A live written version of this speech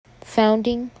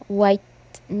Founding, white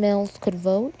males could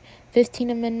vote.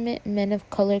 15th Amendment, men of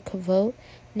color could vote.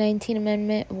 19th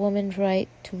Amendment, women's right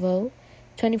to vote.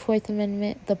 24th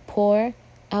Amendment, the poor,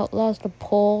 outlaws the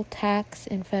poll tax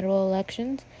in federal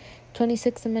elections.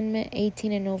 26th Amendment,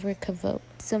 18 and over could vote.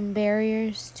 Some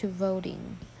barriers to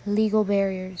voting. Legal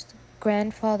barriers.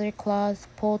 Grandfather clause,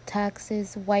 poll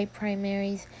taxes, white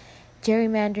primaries,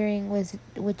 gerrymandering,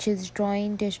 which is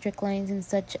drawing district lines in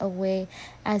such a way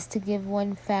as to give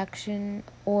one faction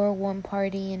or one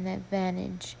party an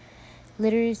advantage.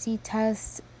 Literacy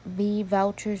tests,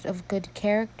 vouchers of good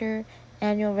character,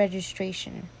 annual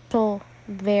registration. So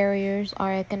barriers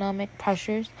are economic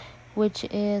pressures, which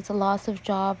is loss of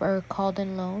job or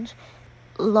called-in loans,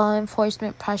 law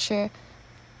enforcement pressure,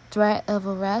 threat of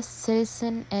arrest,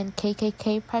 citizen and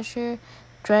KKK pressure,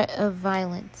 threat of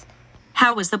violence.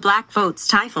 How was the black vote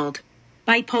stifled?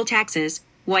 By poll taxes,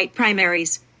 white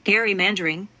primaries,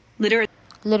 gerrymandering,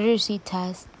 literacy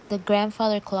test, the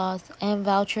grandfather clause, and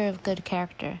voucher of good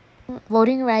character.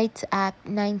 Voting Rights Act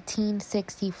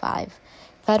 1965.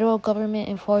 Federal government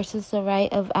enforces the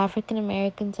right of African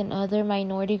Americans and other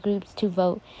minority groups to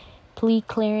vote. Plea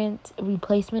clearance,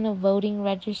 replacement of voting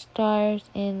registrars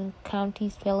in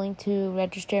counties failing to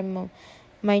register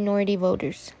minority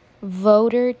voters.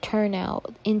 Voter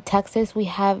turnout. In Texas, we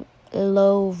have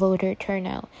low voter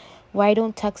turnout. Why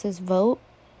don't Texas vote?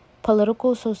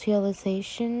 Political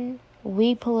socialization,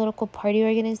 weak political party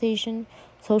organization,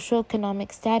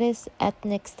 socioeconomic status,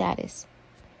 ethnic status.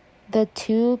 The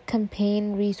two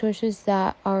campaign resources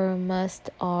that are a must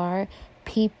are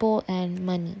people and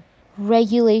money.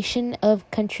 Regulation of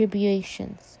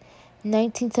contributions.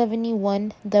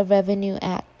 1971, the Revenue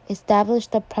Act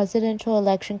established the Presidential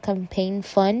Election Campaign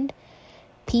Fund,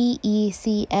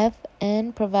 PECF,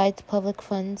 and provides public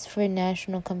funds for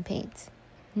national campaigns.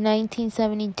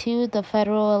 1972, the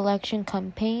Federal Election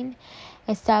Campaign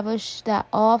established that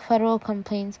all federal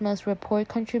campaigns must report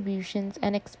contributions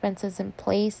and expenses and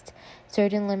placed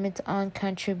certain limits on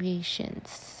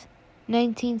contributions.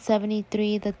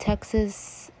 1973, the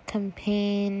Texas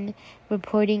Campaign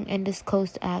Reporting and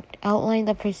Disclosure Act outlined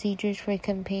the procedures for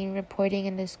campaign reporting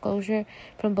and disclosure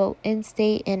from both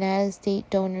in-state and out-of-state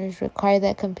donors, required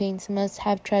that campaigns must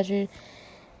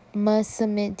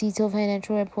submit detailed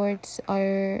financial reports,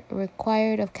 are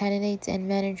required of candidates and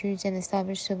managers, and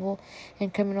establish civil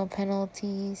and criminal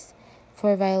penalties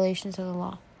for violations of the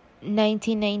law.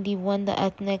 1991, the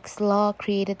Ethics Law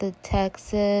created the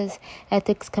Texas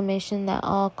Ethics Commission that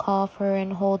all call for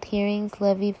and hold hearings,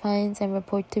 levy fines, and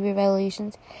report severe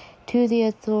violations to the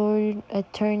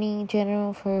Attorney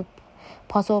General for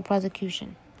possible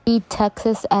prosecution. The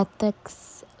Texas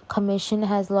Ethics Commission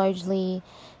has largely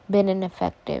been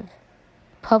ineffective.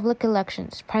 Public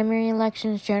elections, primary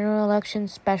elections, general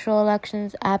elections, special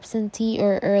elections, absentee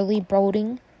or early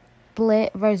voting,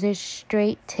 split versus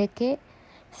straight ticket.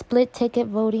 Split ticket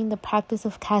voting, the practice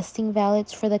of casting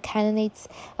ballots for the candidates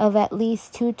of at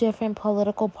least two different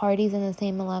political parties in the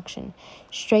same election.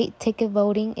 Straight ticket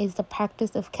voting is the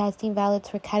practice of casting ballots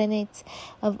for candidates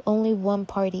of only one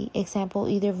party, example,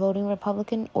 either voting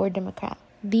Republican or Democrat.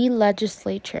 The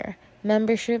legislature,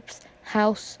 memberships,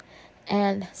 House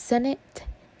and Senate.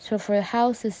 So for the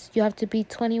House, you have to be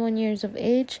 21 years of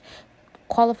age,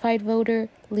 qualified voter,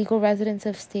 legal residents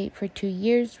of state for 2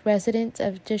 years, residents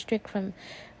of district from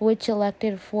which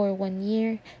elected for 1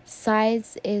 year.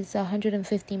 Size is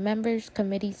 150 members,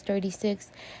 committees 36,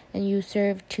 and you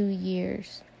serve 2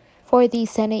 years. For the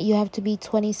Senate, you have to be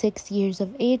 26 years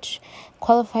of age,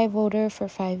 qualified voter for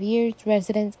 5 years,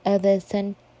 residents of the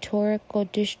senatorial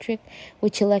district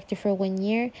which elected for 1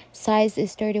 year. Size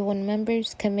is 31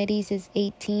 members, committees is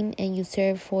 18, and you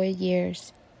serve 4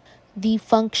 years. The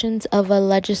functions of a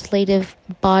legislative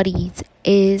body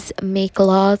is make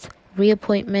laws,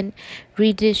 reappointment,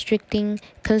 redistricting,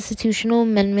 constitutional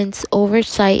amendments,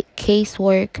 oversight,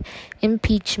 casework,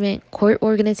 impeachment, court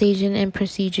organization and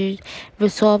procedures,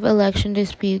 resolve election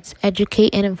disputes,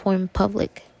 educate and inform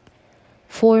public.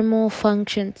 Formal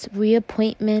functions.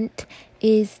 Reappointment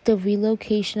is the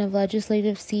relocation of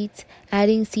legislative seats,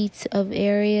 adding seats of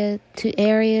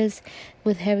areas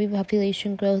with heavy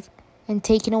population growth, and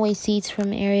taking away seats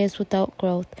from areas without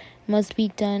growth. Must be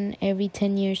done every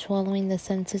 10 years following the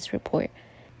census report.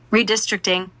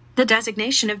 Redistricting, the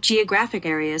designation of geographic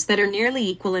areas that are nearly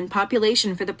equal in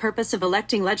population for the purpose of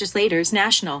electing legislators,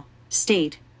 national,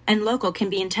 state, and local, can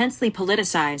be intensely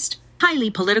politicized. Highly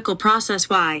political process.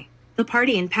 Why? The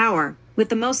party in power, with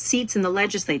the most seats in the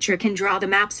legislature, can draw the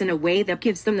maps in a way that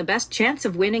gives them the best chance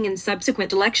of winning in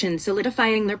subsequent elections,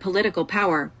 solidifying their political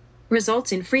power.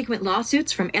 Results in frequent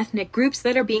lawsuits from ethnic groups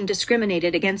that are being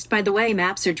discriminated against by the way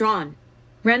maps are drawn.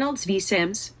 Reynolds v.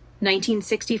 Sims,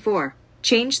 1964,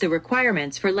 changed the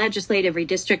requirements for legislative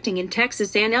redistricting in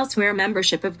Texas and elsewhere.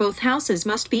 Membership of both houses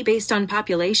must be based on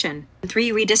population.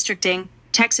 3. Redistricting.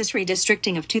 Texas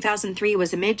redistricting of 2003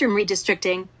 was a midterm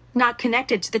redistricting, not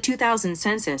connected to the 2000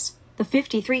 census. The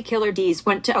 53 Killer D's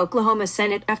went to Oklahoma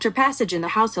Senate after passage in the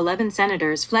House. 11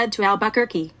 senators fled to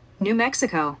Albuquerque, New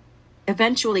Mexico,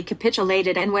 eventually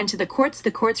capitulated and went to the courts.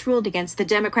 The courts ruled against the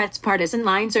Democrats. Partisan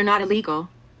lines are not illegal,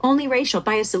 only racial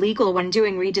bias illegal when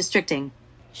doing redistricting.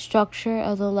 Structure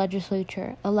of the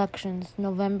legislature. Elections.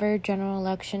 November general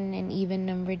election in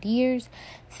even-numbered years.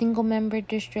 Single-member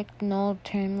district. No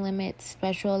term limits.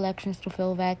 Special elections to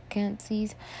fill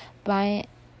vacancies.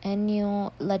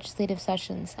 Biennial legislative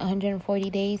sessions. 140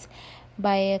 days.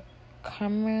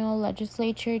 Bicameral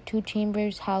legislature. 2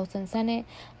 chambers, House and Senate.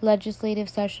 Legislative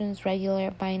sessions.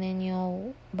 Regular.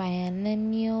 Biennial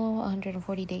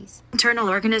 140 days. Internal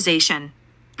organization.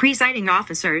 Presiding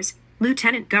officers.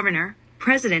 Lieutenant Governor.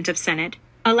 President of Senate,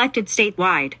 elected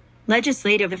statewide,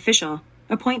 legislative official,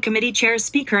 appoint committee chairs.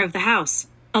 Speaker of the House,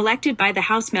 elected by the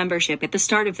House membership at the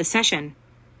start of the session,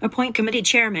 appoint committee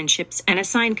chairmanships and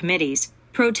assign committees,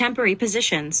 pro tempore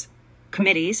positions,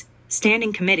 committees,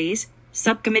 standing committees,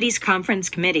 subcommittees, conference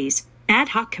committees, ad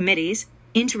hoc committees,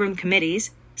 interim committees,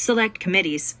 select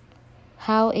committees.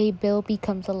 How a bill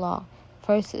becomes a law.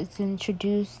 First, it's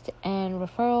introduced and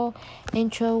referral.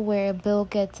 Intro, where a bill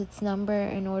gets its number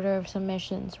in order of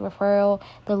submissions. Referral,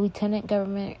 the lieutenant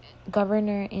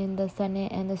governor in the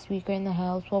Senate and the Speaker in the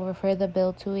House will refer the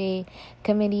bill to a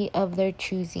committee of their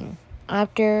choosing.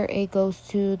 After it goes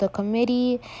to the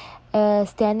committee,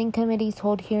 standing committees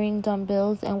hold hearings on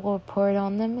bills and will report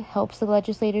on them. Helps the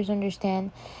legislators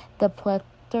understand the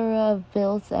plethora of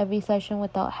bills every session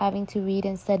without having to read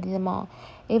and study them all.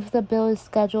 If the bill is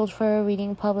scheduled for a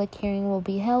reading, public hearing will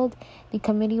be held. The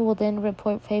committee will then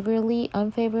report favorably,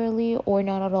 unfavorably, or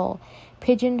not at all.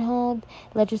 Pigeonholed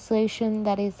legislation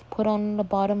that is put on the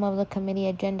bottom of the committee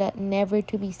agenda, never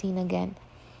to be seen again.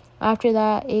 After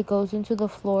that, it goes into the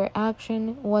floor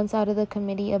action. Once out of the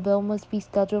committee, a bill must be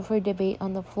scheduled for debate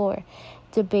on the floor.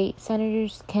 Debate.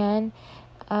 Senators can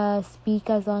speak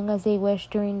as long as they wish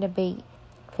during debate.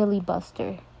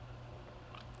 Filibuster.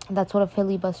 That's what a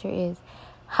filibuster is.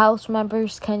 House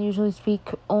members can usually speak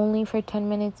only for 10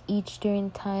 minutes each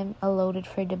during time allotted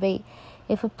for debate.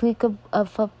 If applicable,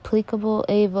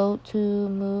 a vote to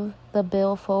move the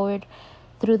bill forward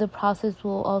through the process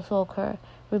will also occur.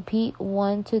 Repeat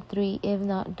 1 to 3 if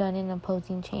not done in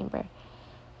opposing chamber.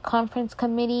 Conference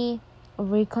committee,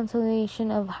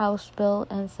 reconciliation of House bill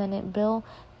and Senate bill,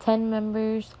 10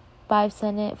 members, 5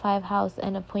 Senate, 5 House,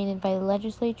 and appointed by the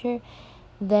legislature.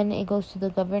 Then it goes to the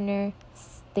governor.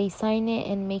 They sign it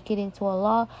and make it into a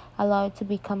law, allow it to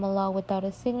become a law without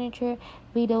a signature,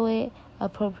 veto it.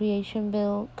 Appropriation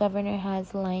bill, governor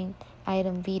has line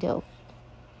item veto.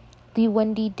 The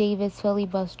Wendy Davis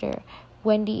filibuster.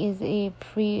 Wendy is a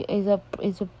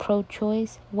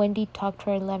pro-choice. Wendy talked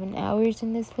for 11 hours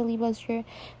in this filibuster.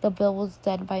 The bill was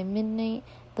dead by midnight.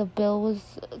 The bill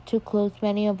was to close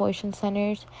many abortion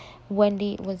centers.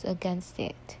 Wendy was against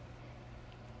it.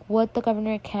 What the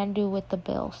governor can do with the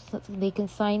bill. So they can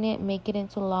sign it, make it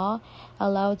into law,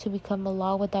 allow it to become a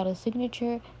law without a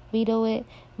signature, veto it.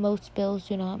 Most bills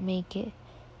do not make it.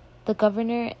 The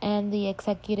governor and the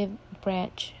executive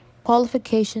branch.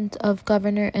 Qualifications of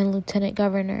governor and lieutenant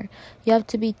governor. You have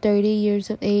to be 30 years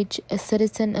of age, a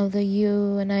citizen of the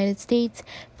United States,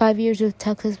 5 years with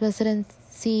Texas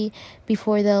residency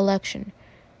before the election.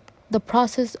 The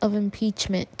process of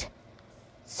impeachment.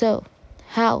 So,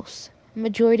 House.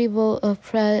 Majority vote of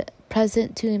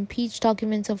present to impeach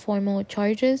documents of formal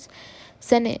charges.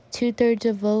 Senate, 2/3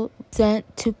 of vote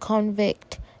sent to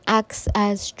convict, acts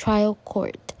as trial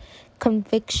court.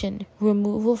 Conviction,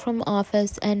 removal from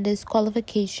office and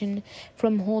disqualification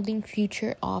from holding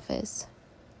future office.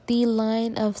 The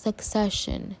line of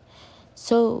succession.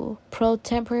 So, pro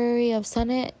tempore of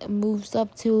Senate moves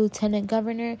up to lieutenant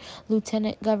governor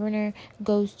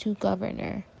goes to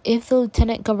governor. If the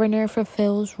lieutenant governor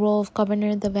fulfills role of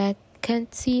governor, the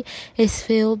vacancy is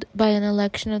filled by an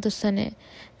election of the Senate,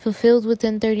 fulfilled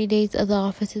within 30 days of the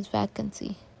office's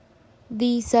vacancy.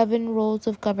 The 7 roles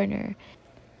of governor.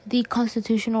 The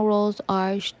constitutional roles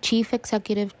are chief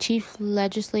executive, chief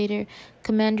legislator,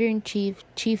 commander-in-chief,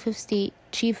 chief of state,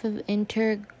 chief of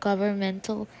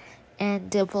intergovernmental,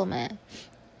 and diplomat.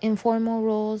 Informal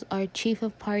roles are chief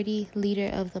of party, leader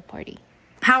of the party.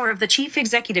 Power of the chief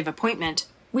executive appointment.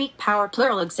 Weak power,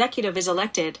 plural, executive is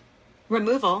elected.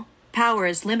 Removal, power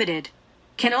is limited.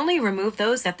 can only remove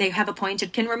those that they have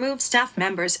appointed, can remove staff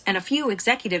members, and a few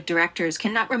executive directors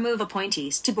cannot remove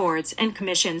appointees to boards and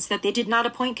commissions that they did not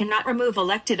appoint, cannot remove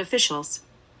elected officials.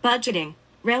 Budgeting.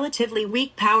 Relatively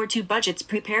weak power to budgets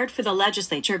prepared for the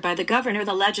legislature by the governor,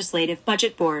 the legislative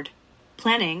budget board.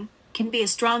 Planning can be a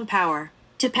strong power.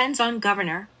 Depends on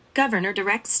governor. Governor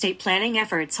directs state planning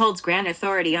efforts, holds grant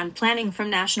authority on planning from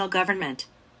national government.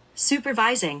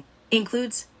 Supervising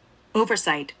includes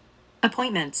oversight,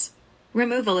 appointments,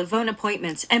 removal of own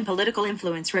appointments, and political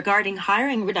influence regarding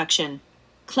hiring. Reduction.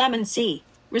 Clemency.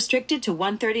 Restricted to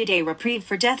 130-day reprieve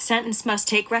for death sentence, must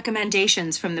take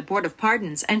recommendations from the Board of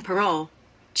Pardons and Parole.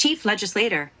 Chief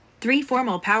Legislator. 3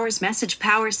 formal powers: message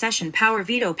power, session power,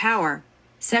 veto power.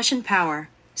 Session power.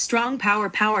 Strong power.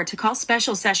 Power to call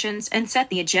special sessions and set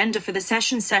the agenda for the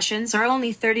session. Sessions are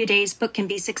only 30 days but can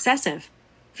be successive.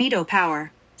 Veto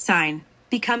power. Sign.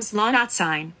 Becomes law, not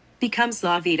sign. Becomes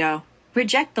law. Veto.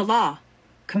 Reject the law.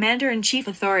 Commander-in-Chief.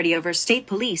 Authority over state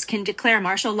police, can declare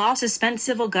martial law, suspend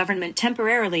civil government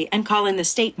temporarily, and call in the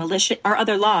state militia or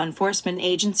other law enforcement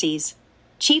agencies.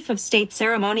 Chief of State.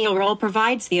 Ceremonial role,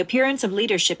 provides the appearance of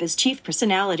leadership as chief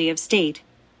personality of state.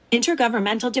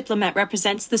 Intergovernmental diplomat,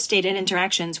 represents the state in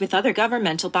interactions with other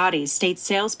governmental bodies. State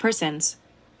salespersons.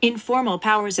 Informal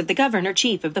powers of the governor.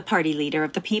 Chief of the party, leader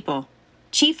of the people.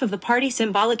 Chief of the party,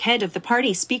 symbolic head of the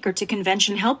party, speaker to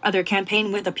convention, help other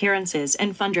campaign with appearances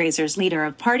and fundraisers. Leader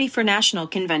of party for national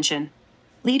convention.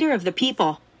 Leader of the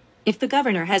people. If the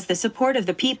governor has the support of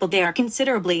the people, they are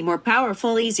considerably more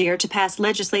powerful, easier to pass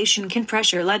legislation, can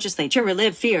pressure legislature,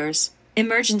 relieve fears,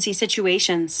 emergency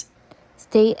situations.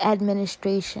 State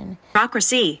administration.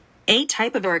 Bureaucracy. A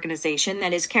type of organization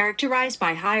that is characterized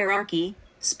by hierarchy,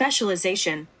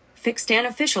 specialization, fixed and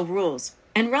official rules,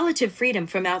 and relative freedom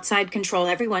from outside control.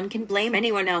 Everyone can blame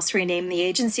anyone else. Rename the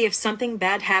agency if something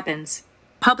bad happens.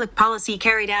 Public policy,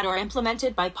 carried out or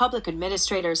implemented by public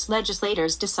administrators.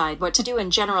 Legislators decide what to do in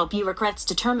general. Bureaucrats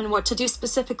determine what to do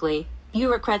specifically.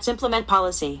 Bureaucrats implement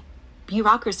policy.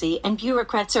 Bureaucracy and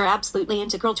bureaucrats are absolutely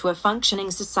integral to a functioning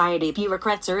society.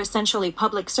 Bureaucrats are essentially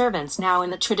public servants. Now,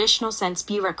 in the traditional sense,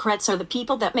 bureaucrats are the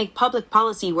people that make public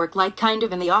policy work, like kind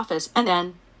of in the office, and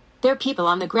then they're people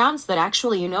on the grounds that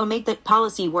actually, make that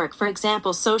policy work. For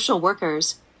example, social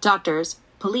workers, doctors,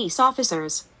 police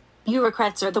officers.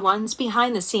 Bureaucrats are the ones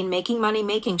behind the scene, making money,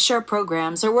 making sure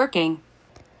programs are working.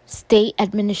 State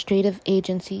administrative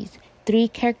agencies. 3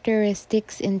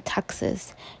 characteristics in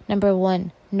Texas. Number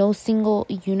 1, no single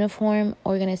uniform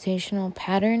organizational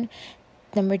pattern.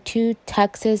 Number 2,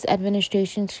 Texas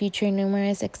administrations feature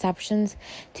numerous exceptions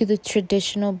to the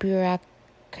traditional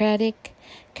bureaucratic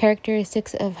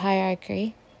characteristics of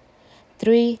hierarchy.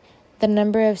 3, the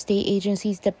number of state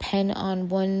agencies depend on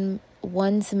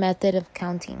one's method of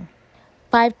counting.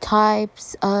 5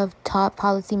 types of top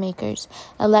policymakers: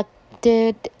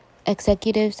 elected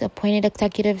executives, appointed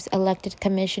executives, elected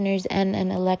commissioners, and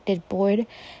an elected board;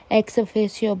 ex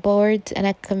officio boards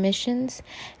and commissions;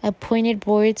 appointed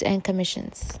boards and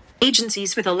commissions.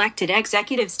 Agencies with elected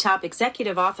executives. Top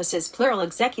executive offices, plural: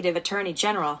 executive attorney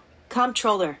general,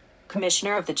 comptroller,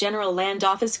 commissioner of the General Land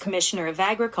Office, commissioner of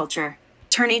agriculture.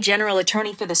 Attorney General,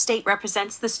 attorney for the state,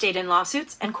 represents the state in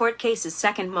lawsuits and court cases.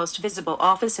 Second most visible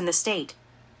office in the state.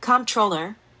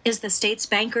 Comptroller is the state's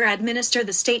banker, administer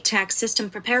the state tax system,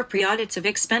 prepare pre-audits of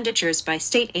expenditures by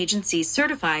state agencies,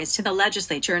 certifies to the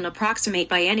legislature and approximate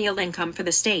biennial income for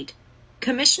the state.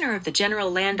 Commissioner of the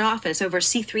General Land Office,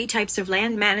 oversee 3 types of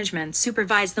land management,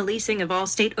 supervise the leasing of all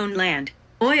state-owned land,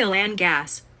 oil and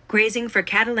gas, grazing for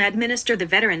cattle, administer the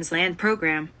Veterans Land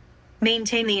Program,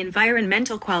 maintain the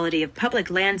environmental quality of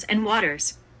public lands and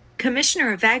waters.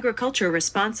 Commissioner of Agriculture,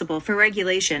 responsible for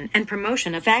regulation and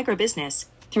promotion of agribusiness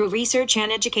through research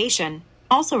and education,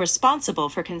 also responsible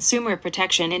for consumer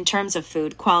protection in terms of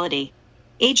food quality.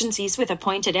 Agencies with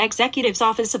appointed executives,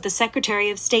 office of the Secretary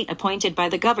of State, appointed by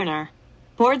the governor.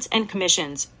 Boards and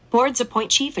commissions. Boards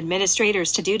appoint chief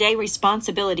administrators to do-day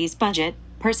responsibilities, budget,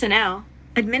 personnel,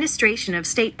 administration of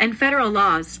state and federal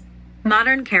laws.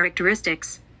 Modern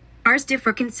characteristics. Ours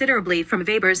differ considerably from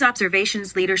Weber's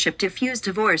observations. Leadership diffuse,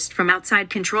 divorced from outside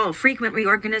control, frequent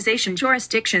reorganization,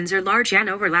 jurisdictions are large and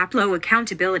overlap, low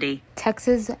accountability.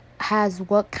 Texas has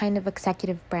what kind of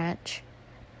executive branch?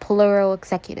 Plural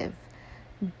executive.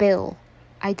 Bill.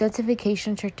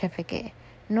 Identification certificate.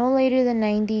 No later than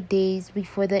 90 days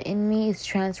before the inmate is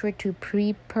transferred to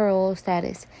pre-parole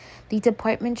status, the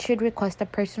department should request a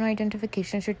personal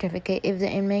identification certificate if the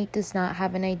inmate does not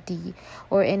have an ID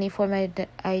or any form of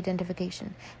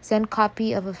identification. Send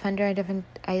copy of offender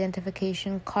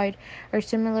identification card or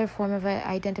similar form of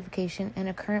identification and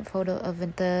a current photo of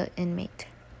the inmate.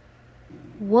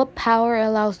 What power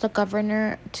allows the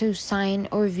governor to sign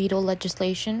or veto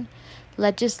legislation?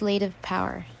 Legislative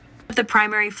power. Of the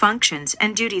primary functions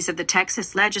and duties of the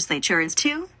Texas legislature is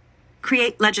to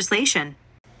create legislation.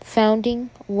 Founding,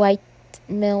 white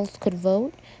males could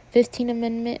vote. 15th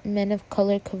Amendment, men of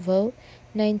color could vote.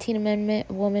 19th Amendment,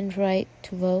 women's right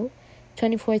to vote.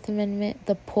 24th Amendment,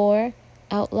 the poor,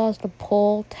 outlaws the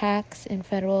poll tax in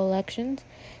federal elections.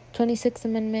 26th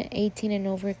Amendment, 18 and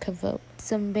over could vote.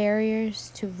 Some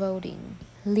barriers to voting.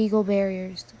 Legal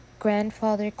barriers.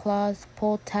 Grandfather clause,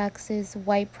 poll taxes,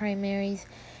 white primaries,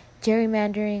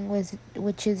 gerrymandering,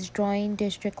 which is drawing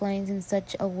district lines in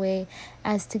such a way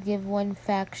as to give one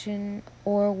faction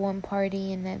or one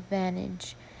party an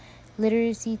advantage.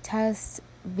 Literacy tests,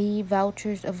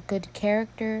 vouchers of good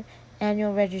character,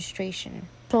 annual registration.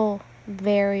 So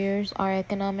barriers are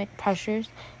economic pressures,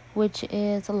 which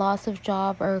is loss of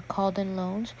job or called-in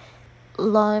loans,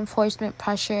 law enforcement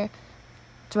pressure,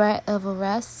 threat of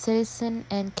arrest, citizen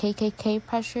and KKK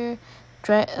pressure,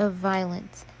 threat of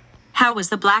violence. How was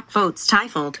the black vote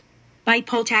stifled? By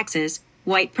poll taxes,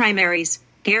 white primaries,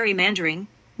 gerrymandering,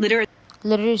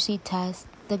 literacy test,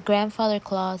 the grandfather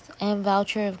clause, and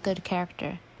voucher of good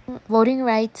character. Voting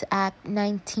Rights Act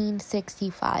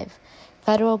 1965.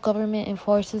 Federal government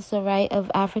enforces the right of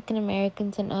African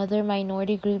Americans and other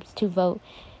minority groups to vote.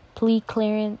 Plea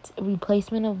clearance,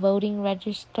 replacement of voting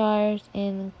registrars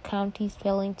in counties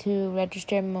failing to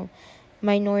register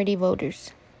minority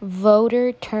voters.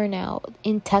 Voter turnout.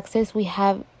 In Texas, we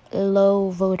have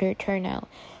low voter turnout.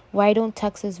 Why don't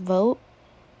Texas vote?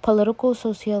 Political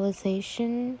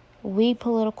socialization, weak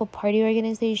political party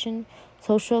organization,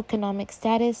 socioeconomic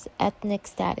status, ethnic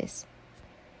status.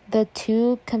 The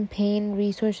two campaign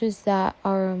resources that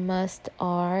are a must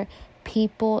are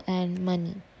people and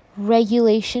money.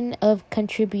 Regulation of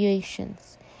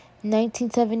contributions.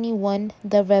 1971,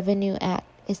 the Revenue Act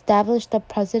established the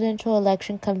Presidential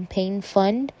Election Campaign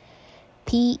Fund,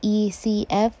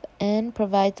 PECF, and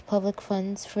provides public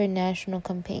funds for national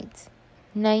campaigns.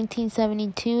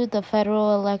 1972, the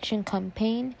Federal Election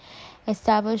Campaign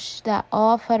established that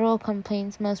all federal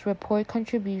campaigns must report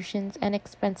contributions and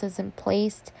expenses and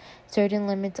placed certain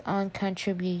limits on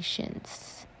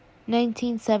contributions.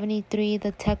 1973,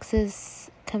 the Texas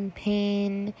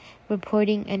Campaign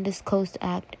Reporting and Disclosure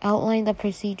Act outlined the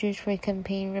procedures for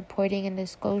campaign reporting and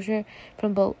disclosure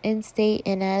from both in-state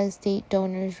and out-of-state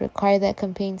donors, required that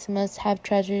campaigns must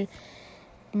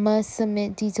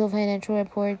submit detailed financial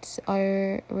reports,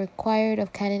 are required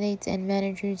of candidates and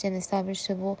managers, and establish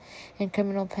civil and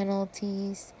criminal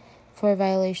penalties for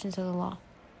violations of the law.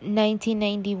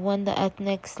 1991, the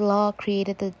Ethics Law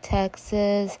created the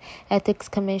Texas Ethics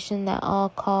Commission that all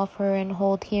call for and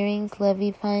hold hearings,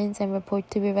 levy fines, and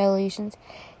report to be violations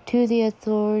to the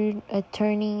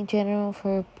Attorney General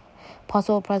for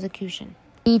possible prosecution.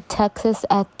 The Texas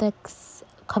Ethics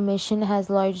Commission has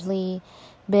largely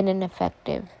been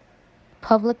ineffective.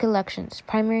 Public elections,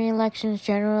 primary elections,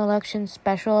 general elections,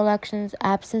 special elections,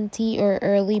 absentee or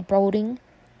early voting,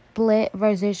 split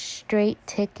versus straight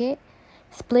ticket.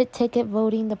 Split ticket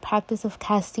voting, the practice of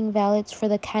casting ballots for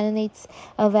the candidates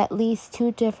of at least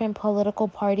two different political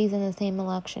parties in the same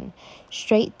election.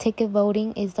 Straight ticket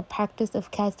voting is the practice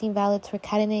of casting ballots for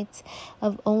candidates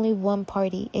of only one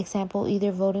party, example,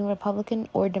 either voting Republican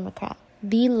or Democrat.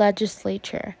 The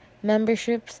legislature,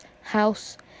 memberships,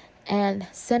 House and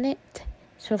Senate.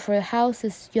 So for the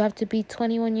House, you have to be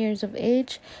 21 years of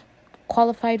age,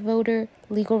 qualified voter,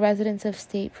 legal residents of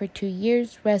state for 2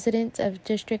 years, residents of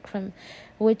district from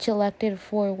which elected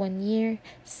for 1 year.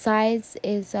 Size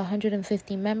is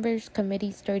 150 members,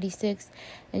 committees 36,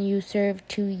 and you serve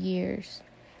 2 years.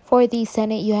 For the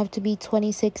Senate, you have to be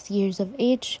 26 years of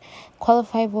age,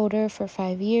 qualified voter for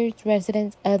 5 years,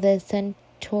 residents of the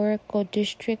senatorial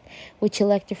district which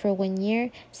elected for 1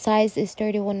 year. Size is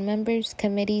 31 members,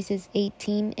 committees is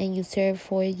 18, and you serve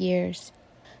 4 years.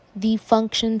 The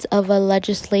functions of a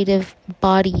legislative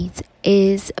body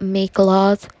is make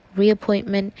laws,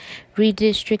 reappointment,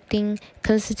 redistricting,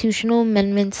 constitutional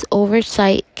amendments,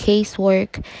 oversight,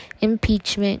 casework,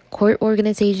 impeachment, court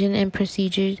organization and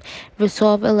procedures,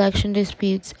 resolve election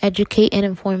disputes, educate and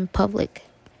inform public.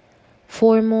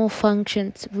 Formal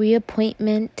functions.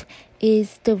 Reappointment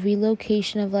is the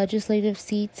relocation of legislative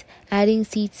seats, adding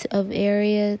seats of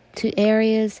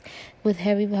areas with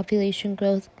heavy population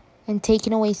growth, and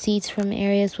taking away seats from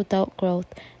areas without growth.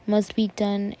 Must be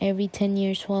done every 10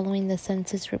 years following the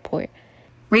census report.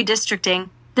 Redistricting,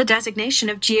 the designation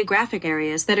of geographic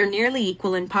areas that are nearly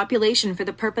equal in population for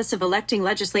the purpose of electing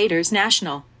legislators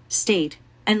national, state,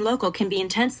 and local can be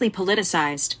intensely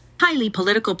politicized. Highly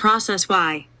political process.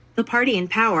 Why? The party in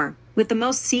power, with with the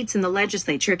most seats in the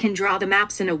legislature can draw the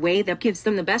maps in a way that gives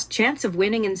them the best chance of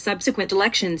winning in subsequent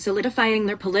elections, solidifying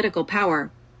their political power,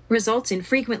 results in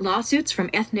frequent lawsuits from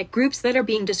ethnic groups that are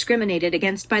being discriminated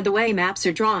against by the way maps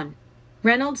are drawn.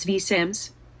 Reynolds v.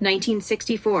 Sims,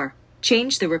 1964,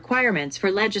 changed the requirements for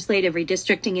legislative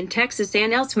redistricting in Texas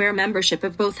and elsewhere. Membership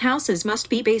of both houses must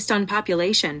be based on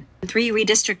population. 3.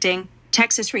 Redistricting.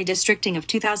 Texas redistricting of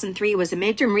 2003 was a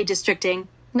midterm redistricting,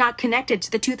 not connected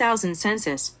to the 2000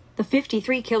 census. The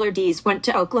 53 Killer D's went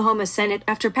to Oklahoma Senate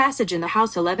after passage in the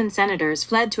House. 11 senators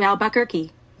fled to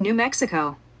Albuquerque, New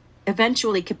Mexico,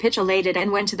 eventually capitulated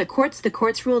and went to the courts. The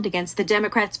courts ruled against the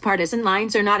Democrats. Partisan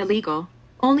lines are not illegal,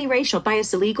 only racial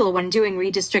bias illegal when doing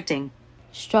redistricting.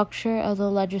 Structure of the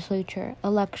legislature.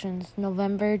 Elections.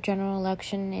 November general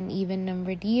election in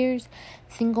even-numbered years.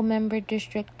 Single-member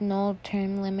district. No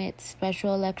term limits.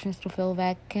 Special elections to fill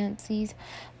vacancies.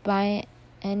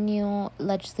 Biennial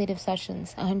legislative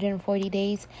sessions. 140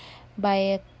 days.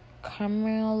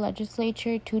 Bicameral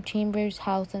legislature. 2 chambers,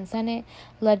 House and Senate.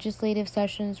 Legislative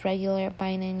sessions. Regular.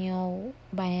 Biennial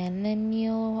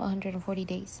 140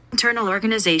 days. Internal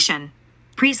organization.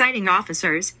 Presiding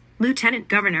officers. Lieutenant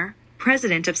Governor.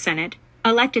 President of Senate,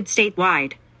 elected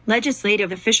statewide,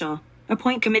 legislative official,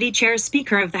 appoint committee chairs,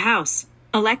 Speaker of the House,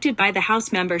 elected by the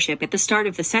House membership at the start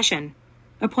of the session,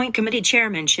 appoint committee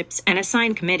chairmanships and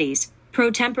assign committees,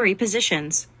 pro tempore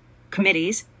positions,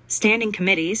 committees, standing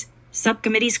committees,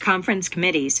 subcommittees, conference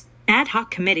committees, ad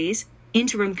hoc committees,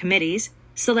 interim committees,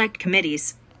 select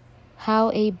committees.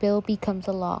 How a bill becomes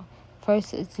a law.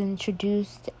 First, it's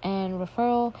introduced and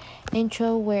referral.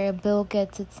 Intro, where a bill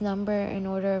gets its number in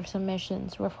order of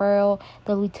submissions. Referral,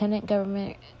 the lieutenant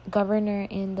governor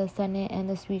in the Senate and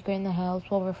the Speaker in the House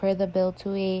will refer the bill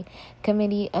to a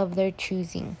committee of their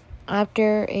choosing.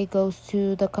 After it goes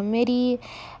to the committee,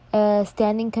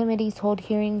 standing committees hold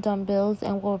hearings on bills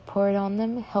and will report on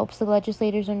them. Helps the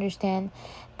legislators understand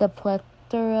the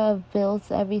plethora of bills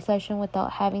every session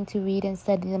without having to read and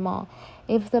study them all.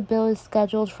 If the bill is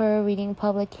scheduled for a reading,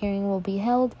 public hearing will be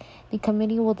held. The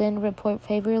committee will then report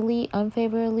favorably,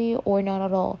 unfavorably, or not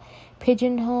at all.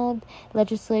 Pigeonholed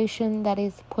legislation that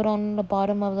is put on the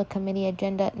bottom of the committee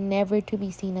agenda, never to be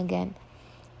seen again.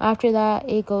 After that,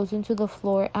 it goes into the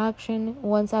floor action.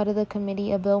 Once out of the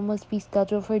committee, a bill must be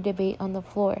scheduled for debate on the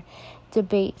floor.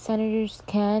 Debate. Senators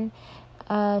can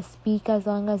speak as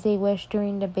long as they wish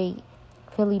during debate.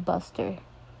 Filibuster.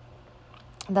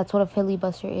 That's what a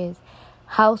filibuster is.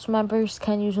 House members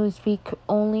can usually speak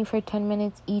only for 10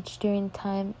 minutes each during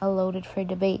time allotted for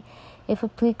debate. If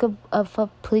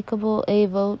applicable, a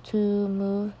vote to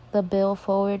move the bill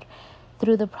forward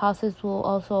through the process will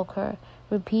also occur.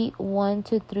 Repeat 1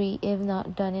 to 3 if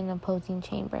not done in opposing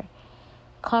chamber.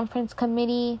 Conference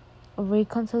committee.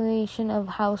 Reconciliation of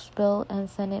House bill and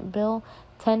Senate bill.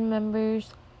 10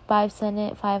 members, 5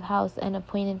 Senate, 5 House, and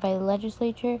appointed by the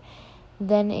legislature.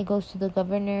 Then it goes to the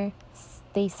governor.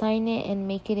 They sign it and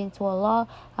make it into a law,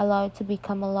 allow it to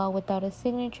become a law without a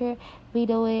signature,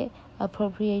 veto it.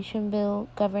 Appropriation bill,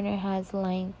 governor has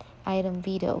line item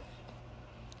veto.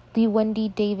 The Wendy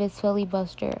Davis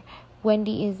filibuster.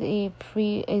 Wendy is a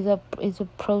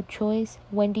pro-choice.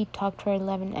 Wendy talked for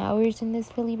 11 hours in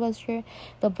this filibuster.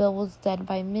 The bill was dead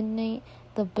by midnight.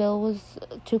 The bill was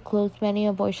to close many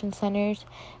abortion centers.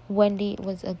 Wendy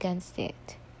was against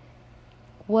it.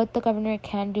 What the governor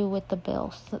can do with the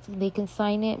bill. So they can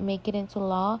sign it, make it into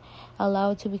law,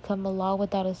 allow it to become a law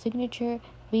without a signature,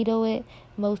 veto it.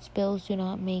 Most bills do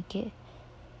not make it.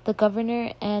 The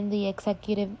governor and the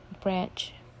executive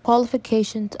branch.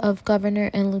 Qualifications of governor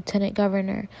and lieutenant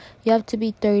governor. You have to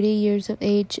be 30 years of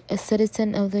age, a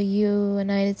citizen of the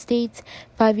United States,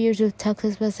 5 years with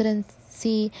Texas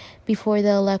residency before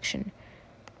the election.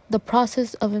 The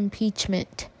process of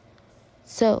impeachment.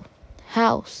 So,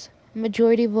 House.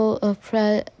 Majority vote of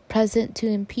present to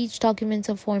impeach documents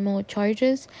of formal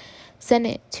charges.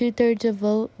 Senate, 2/3 of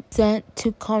vote sent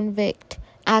to convict,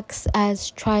 acts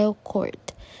as trial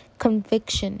court.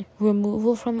 Conviction,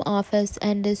 removal from office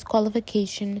and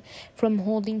disqualification from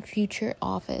holding future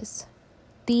office.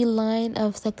 The line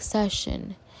of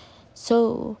succession.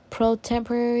 So, pro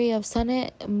tempore of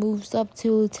Senate moves up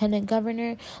to lieutenant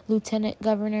governor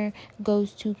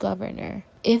goes to governor.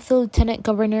 If the lieutenant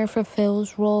governor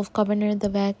fulfills role of governor, the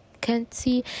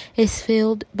vacancy is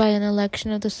filled by an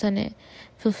election of the Senate,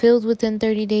 fulfilled within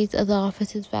 30 days of the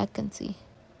office's vacancy.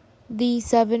 The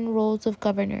 7 roles of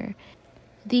governor.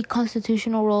 The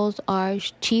constitutional roles are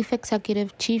chief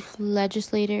executive, chief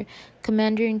legislator,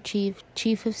 commander-in-chief,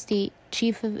 chief of state,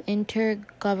 chief of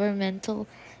intergovernmental,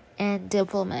 and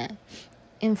diplomat.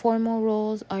 Informal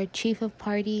roles are chief of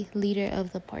party, leader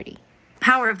of the party.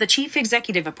 Power of the chief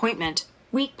executive appointment.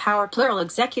 Weak power plural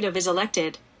executive is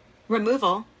elected.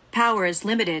 Removal. Power is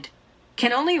limited.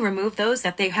 Can only remove those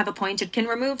that they have appointed, can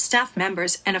remove staff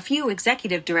members, and a few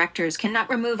executive directors cannot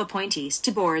remove appointees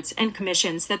to boards and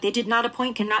commissions that they did not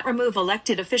appoint, cannot remove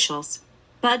elected officials.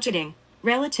 Budgeting.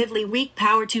 Relatively weak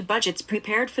power to budgets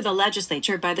prepared for the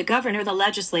legislature by the governor, the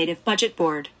legislative budget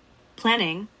board.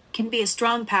 Planning. Can be a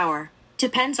strong power.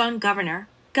 Depends on governor.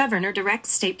 Governor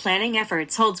directs state planning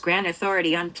efforts, holds grant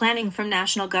authority on planning from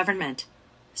national government.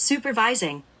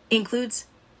 Supervising. Includes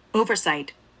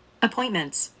oversight.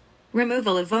 Appointments.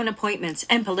 Removal of own appointments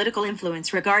and political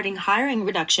influence regarding hiring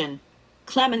reduction.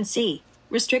 Clemency.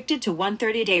 Restricted to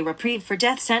 130-day reprieve for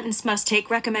death sentence, must take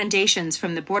recommendations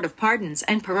from the Board of Pardons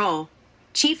and Parole.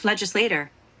 Chief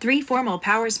Legislator. 3 formal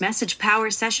powers: message power,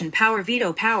 session power,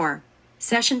 veto power.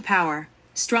 Session power.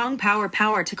 Strong power.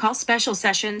 Power to call special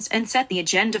sessions and set the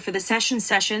agenda for the session.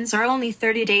 Sessions are only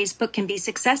 30 days but can be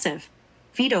successive.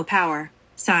 Veto power.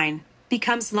 Sign.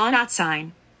 Becomes law, not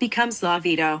sign. Becomes law.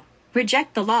 Veto.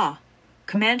 Reject the law.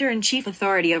 Commander-in-Chief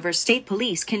authority over state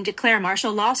police, can declare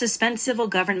martial law, suspend civil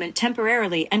government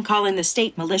temporarily, and call in the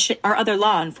state militia or other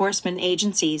law enforcement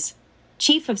agencies.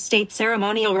 Chief of State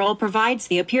ceremonial role, provides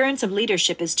the appearance of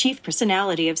leadership as chief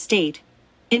personality of state.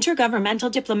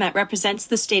 Intergovernmental diplomat, represents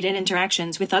the state in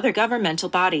interactions with other governmental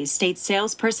bodies, state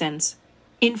salespersons.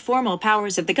 Informal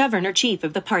powers of the governor, chief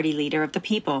of the party, leader of the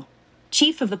people.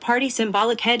 Chief of the party,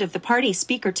 symbolic head of the party,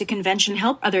 speaker to convention,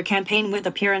 help other campaign with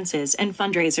appearances and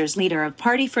fundraisers, leader of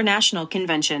party for national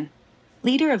convention.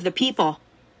 Leader of the people.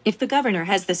 If the governor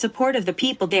has the support of the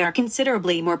people, they are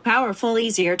considerably more powerful,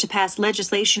 easier to pass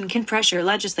legislation, can pressure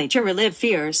legislature, relieve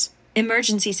fears,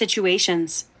 emergency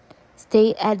situations.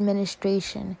 State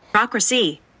administration.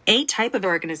 Bureaucracy. A type of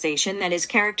organization that is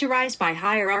characterized by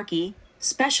hierarchy,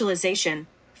 specialization,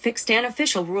 fixed and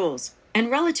official rules, and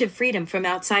relative freedom from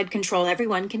outside control.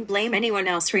 Everyone can blame anyone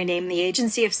else, rename the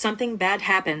agency if something bad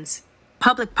happens.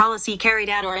 Public policy carried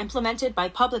out or implemented by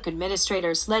public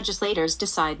administrators. Legislators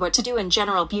decide what to do in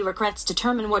general. Bureaucrats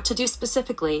determine what to do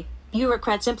specifically.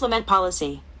 Bureaucrats implement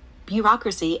policy.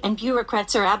 Bureaucracy and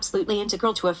bureaucrats are absolutely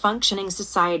integral to a functioning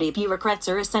society. Bureaucrats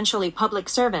are essentially public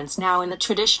servants. Now, in the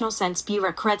traditional sense,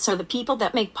 bureaucrats are the people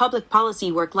that make public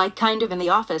policy work, like kind of in the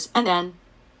office, and then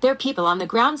they're people on the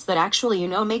grounds that actually,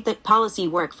 make that policy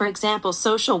work. For example,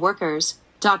 social workers,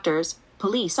 doctors,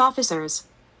 police officers.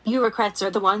 Bureaucrats are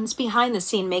the ones behind the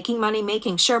scene, making money,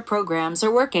 making sure programs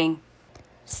are working.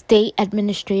 State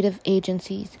administrative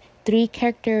agencies. 3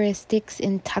 characteristics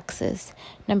in Texas.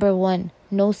 Number 1,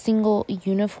 no single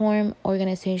uniform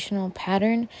organizational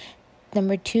pattern.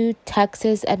 Number 2,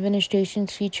 Texas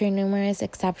administrations feature numerous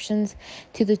exceptions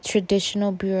to the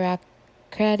traditional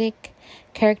bureaucratic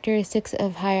characteristics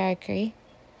of hierarchy.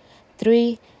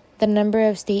 3, the number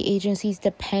of state agencies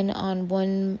depend on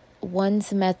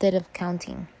one's method of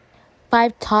counting.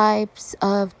 5 types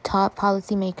of top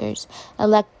policymakers: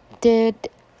 elected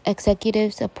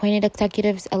executives, appointed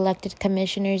executives, elected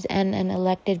commissioners, and an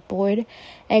elected board,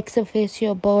 ex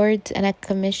officio boards and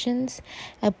commissions,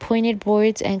 appointed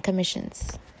boards and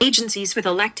commissions. Agencies with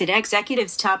elected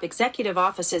executives. Top executive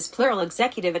offices, plural: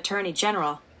 executive, attorney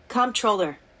general,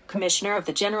 comptroller, commissioner of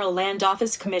the General Land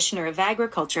Office, commissioner of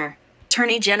agriculture.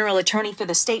 Attorney General, attorney for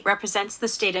the state, represents the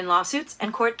state in lawsuits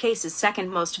and court cases. Second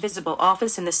most visible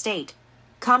office in the state.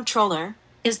 Comptroller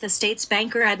is the state's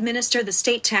banker, administer the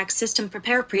state tax system,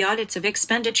 prepare pre-audits of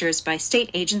expenditures by state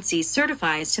agencies,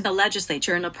 certifies to the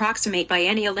legislature and approximate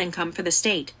biennial income for the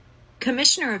state.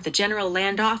 Commissioner of the General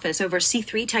Land Office, oversee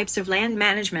 3 types of land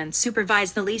management,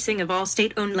 supervise the leasing of all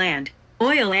state-owned land,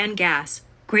 oil and gas,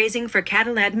 grazing for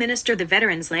cattle, administer the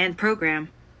Veterans Land Program,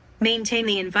 maintain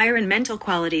the environmental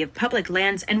quality of public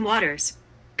lands and waters.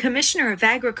 Commissioner of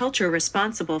Agriculture,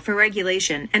 responsible for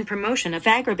regulation and promotion of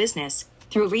agribusiness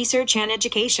through research and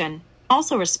education,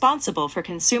 also responsible for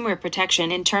consumer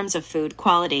protection in terms of food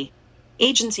quality.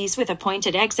 Agencies with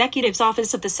appointed executives,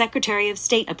 office of the Secretary of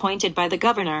State, appointed by the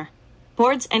governor.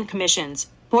 Boards and commissions.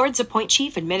 Boards appoint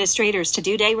chief administrators to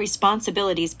do day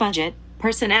responsibilities, budget,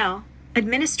 personnel,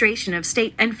 administration of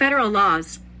state and federal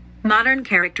laws. Modern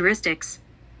characteristics.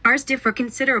 Ours differ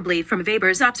considerably from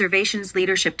Weber's observations.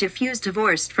 Leadership diffuse,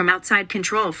 divorced from outside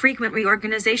control, frequent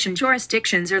reorganization,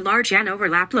 jurisdictions are large and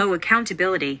overlap, low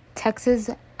accountability. Texas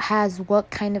has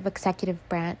what kind of executive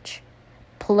branch?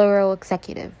 Plural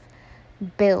executive.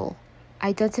 Bill.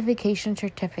 Identification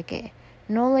certificate.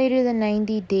 no later than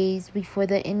 90 days before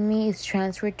the inmate is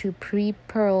transferred to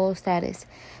pre-parole status.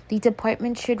 The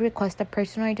department should request a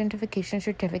personal identification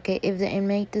certificate if the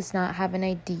inmate does not have an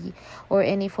ID or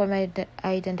any form of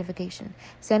identification.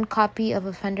 Send copy of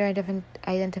offender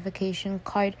identification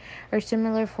card or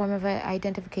similar form of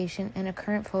identification and a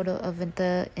current photo of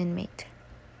the inmate.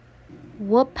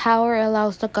 What power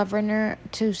allows the governor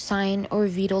to sign or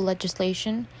veto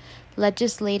legislation?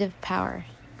 Legislative power.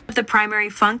 Of the primary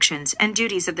functions and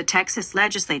duties of the Texas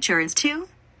legislature is to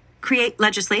create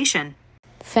legislation.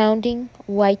 Founding,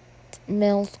 white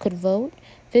males could vote.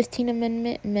 15th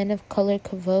Amendment, men of color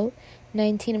could vote.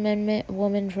 19th Amendment,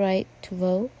 women's right to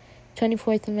vote.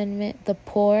 24th Amendment, the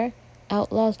poor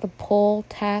outlaws the poll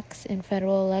tax in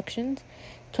federal elections.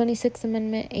 26th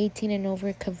Amendment, 18 and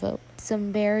over could vote.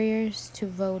 Some barriers to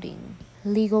voting.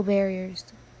 Legal barriers.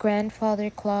 Grandfather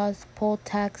clause, poll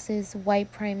taxes,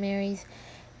 white primaries,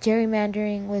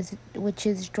 gerrymandering, which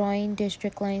is drawing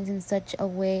district lines in such a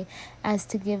way as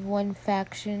to give one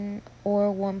faction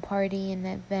or one party an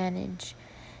advantage.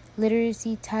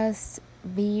 Literacy tests,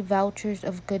 vouchers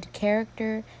of good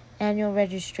character, annual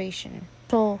registration.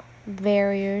 So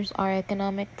barriers are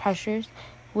economic pressures,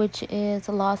 which is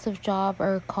loss of job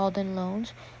or called-in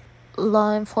loans,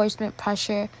 law enforcement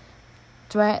pressure,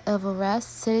 threat of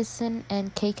arrest, citizen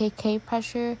and KKK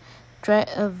pressure, threat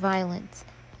of violence.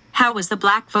 How was the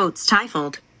black vote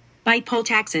stifled? By poll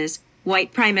taxes,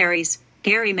 white primaries,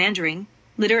 gerrymandering,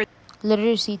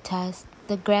 literacy test,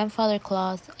 the grandfather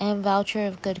clause, and voucher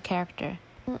of good character.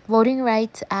 Voting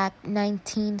Rights Act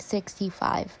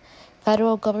 1965.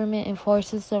 Federal government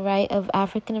enforces the right of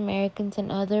African Americans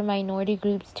and other minority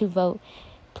groups to vote.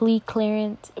 Plea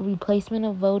clearance, replacement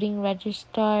of voting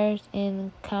registrars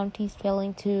in counties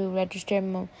failing to register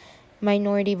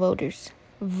minority voters.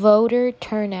 Voter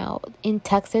turnout. In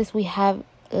Texas, we have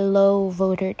low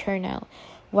voter turnout.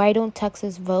 Why don't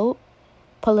Texas vote?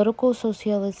 Political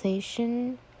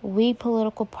socialization, weak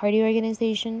political party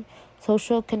organization,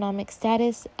 socioeconomic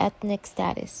status, ethnic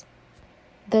status.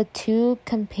 The two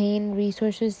campaign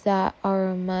resources that are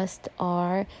a must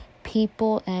are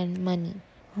people and money.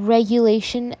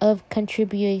 Regulation of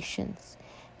contributions.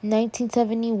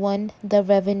 1971, the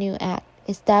Revenue Act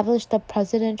established the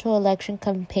Presidential Election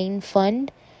Campaign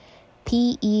Fund,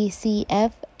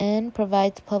 PECF, and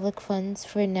provides public funds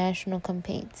for national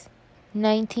campaigns.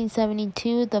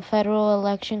 1972, the Federal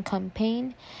Election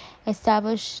Campaign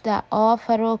established that all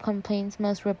federal campaigns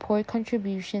must report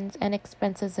contributions and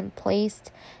expenses and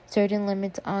placed certain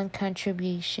limits on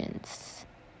contributions.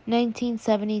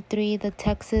 1973, the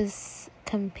Texas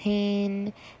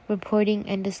Campaign Reporting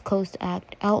and Disclosure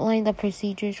Act outlined the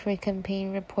procedures for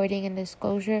campaign reporting and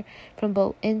disclosure from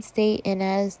both in-state and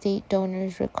out-of-state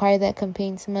donors, required that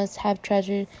campaigns must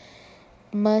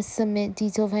submit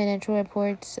detailed financial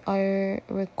reports, are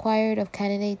required of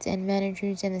candidates and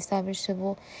managers, and establish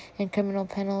civil and criminal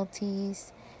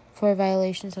penalties for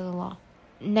violations of the law.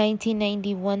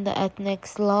 1991, the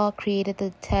ethics law created the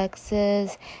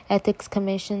Texas Ethics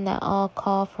Commission that all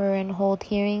call for and hold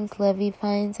hearings, levy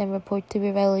fines, and report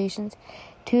severe violations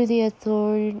to the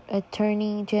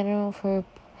Attorney General for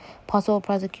possible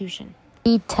prosecution.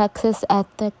 The Texas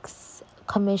Ethics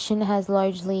Commission has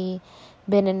largely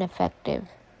been ineffective.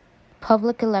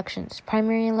 Public elections,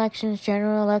 primary elections,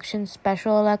 general elections,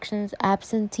 special elections,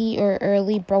 absentee or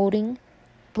early voting,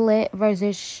 split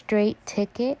versus straight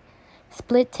ticket.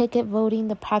 Split ticket voting,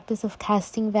 the practice of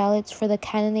casting ballots for the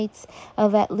candidates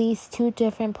of at least two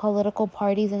different political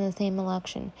parties in the same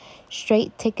election.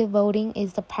 Straight ticket voting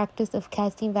is the practice of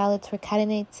casting ballots for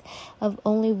candidates of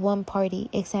only one party,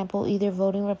 example, either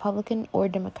voting Republican or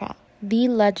Democrat. The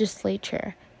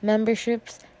legislature,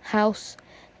 memberships, House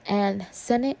and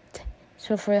Senate.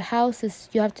 So for the House,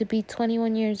 you have to be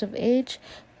 21 years of age,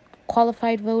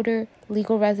 qualified voter,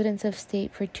 legal residents of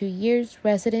state for 2 years,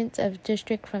 residents of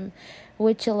district from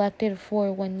which elected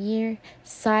for 1 year.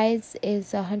 Size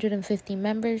is 150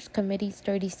 members, committees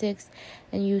 36,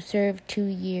 and you serve 2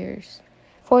 years.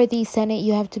 For the Senate,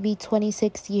 you have to be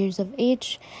 26 years of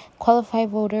age, qualified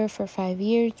voter for 5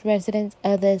 years, residents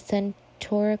of the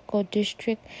senatorial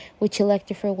district which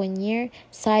elected for 1 year.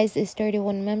 Size is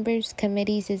 31 members,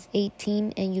 committees is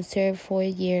 18, and you serve 4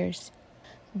 years.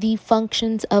 The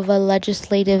functions of a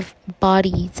legislative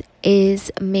body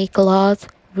is make laws,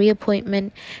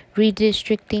 reappointment,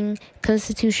 redistricting,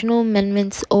 constitutional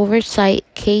amendments, oversight,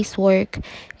 casework,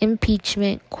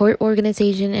 impeachment, court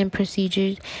organization and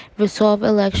procedures, resolve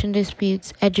election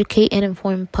disputes, educate and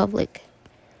inform public.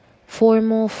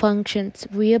 Formal functions,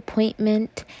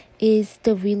 reappointment, is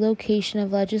the relocation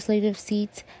of legislative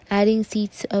seats, adding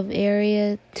seats of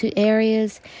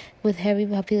areas with heavy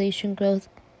population growth,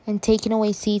 and taking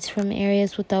away seats from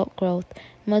areas without growth.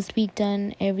 Must be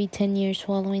done every 10 years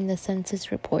following the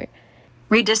census report.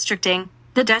 Redistricting.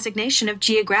 The designation of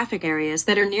geographic areas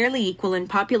that are nearly equal in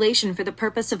population for the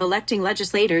purpose of electing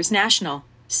legislators national,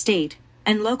 state,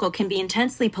 and local can be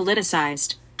intensely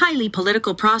politicized. Highly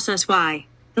political process. Why?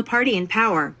 The party in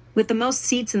power, with the most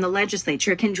seats in the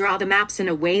legislature, can draw the maps in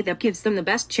a way that gives them the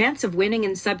best chance of winning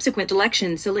in subsequent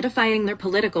elections, solidifying their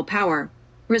political power.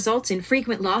 Results in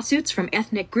frequent lawsuits from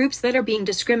ethnic groups that are being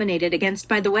discriminated against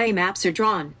by the way maps are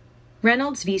drawn.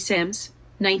 Reynolds v. Sims,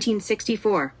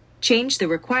 1964. Changed the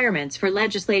requirements for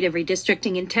legislative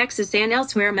redistricting in Texas and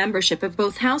elsewhere. Membership of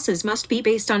both houses must be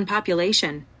based on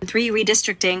population. 3.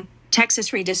 Redistricting. Texas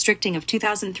redistricting of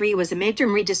 2003 was a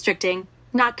midterm redistricting,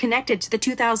 not connected to the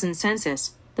 2000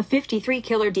 census. The 53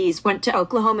 Killer D's went to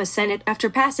Oklahoma Senate after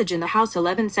passage in the House.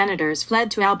 11 senators fled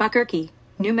to Albuquerque,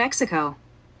 New Mexico.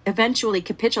 Eventually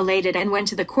capitulated and went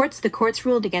to the courts. The courts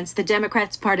ruled against the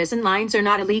Democrats. Partisan lines are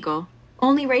not illegal,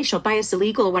 only racial bias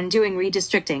illegal when doing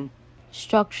redistricting.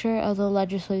 Structure of the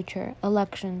legislature.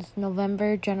 Elections.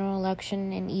 November general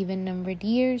election in even-numbered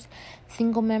years.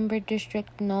 Single-member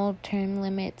district. No term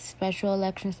limits. Special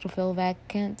elections to fill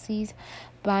vacancies.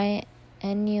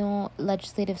 Biennial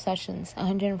legislative sessions.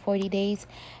 140 days.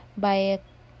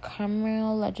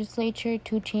 Bicameral legislature.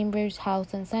 2 chambers,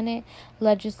 House and Senate.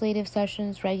 Legislative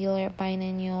sessions. Regular.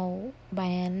 Biennial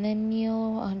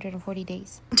 140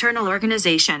 days. Internal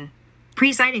organization.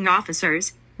 Presiding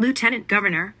officers. Lieutenant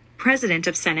Governor. President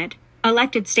of Senate,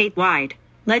 elected statewide,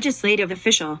 legislative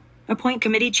official, appoint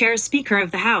committee chairs, Speaker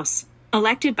of the House,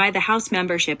 elected by the House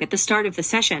membership at the start of the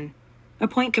session,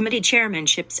 appoint committee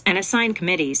chairmanships and assign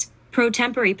committees, pro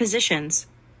tempore positions,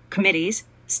 committees,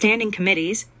 standing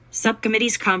committees,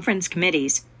 subcommittees, conference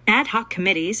committees, ad hoc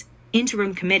committees,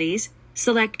 interim committees,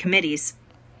 select committees.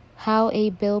 How a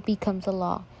bill becomes a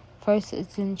law. First,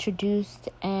 it's introduced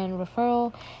and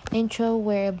referral. Intro,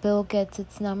 where a bill gets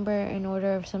its number in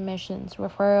order of submissions.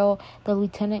 Referral, the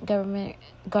lieutenant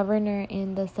governor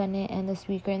in the Senate and the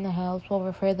Speaker in the House will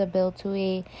refer the bill to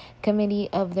a committee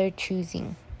of their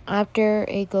choosing. After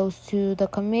it goes to the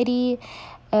committee,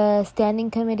 standing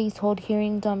committees hold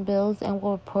hearings on bills and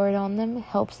will report on them.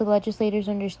 Helps the legislators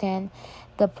understand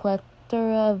the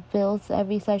plethora of bills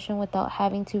every session without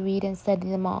having to read and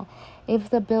study them all.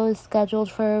 If the bill is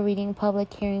scheduled for a reading,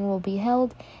 public hearing will be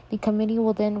held. The committee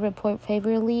will then report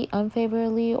favorably,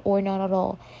 unfavorably, or not at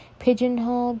all.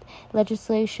 Pigeonholed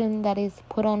legislation that is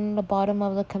put on the bottom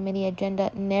of the committee agenda,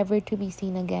 never to be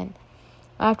seen again.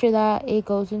 After that, it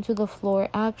goes into the floor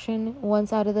action.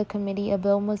 Once out of the committee, a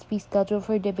bill must be scheduled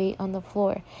for debate on the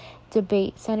floor.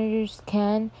 Debate. Senators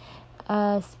can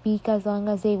speak as long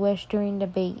as they wish during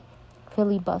debate.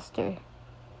 Filibuster.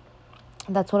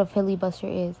 That's what a filibuster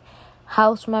is.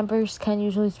 House members can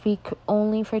usually speak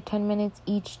only for 10 minutes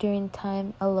each during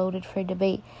time allotted for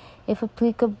debate. If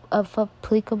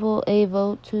applicable, a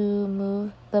vote to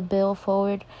move the bill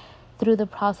forward through the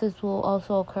process will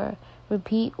also occur.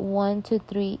 Repeat 1 to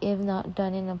 3 if not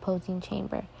done in opposing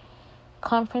chamber.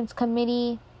 Conference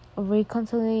committee.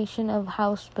 Reconciliation of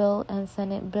House bill and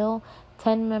Senate bill.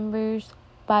 10 members,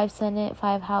 5 Senate,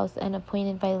 5 House, and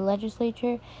appointed by the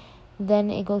legislature.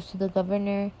 Then it goes to the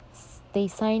governor. They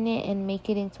sign it and make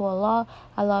it into a law.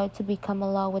 Allow it to become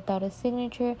a law without a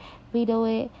signature. Veto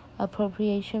it.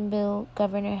 Appropriation bill.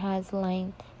 Governor has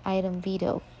line item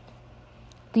veto.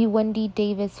 The Wendy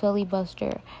Davis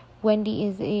filibuster. Wendy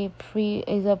is a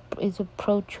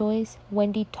pro-choice.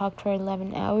 Wendy talked for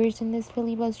 11 hours in this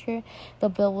filibuster. The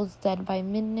bill was done by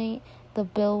midnight. The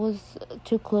bill was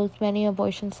to close many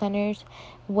abortion centers.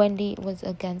 Wendy was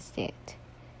against it.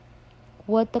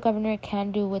 What the governor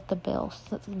can do with the bill.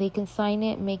 So they can sign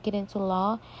it, make it into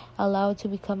law, allow it to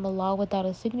become a law without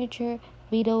a signature,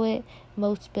 veto it.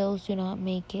 Most bills do not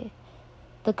make it.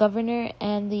 The governor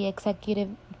and the executive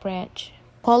branch.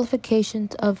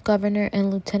 Qualifications of governor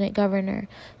and lieutenant governor.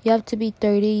 You have to be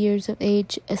 30 years of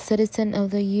age, a citizen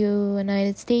of the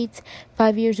United States,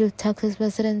 5 years with Texas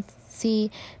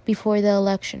residency before the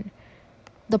election.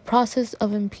 The process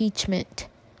of impeachment.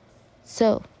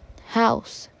 So,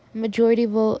 House. Majority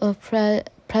vote of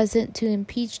present to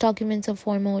impeach documents of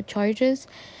formal charges.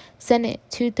 Senate,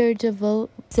 2/3 of vote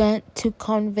sent to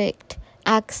convict,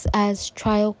 acts as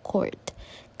trial court.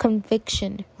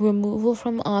 Conviction, removal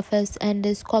from office and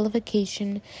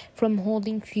disqualification from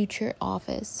holding future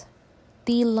office.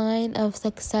 The line of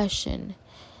succession.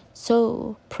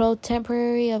 So, pro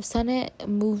tempore of Senate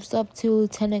moves up to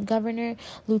lieutenant governor.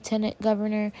 Lieutenant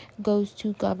governor goes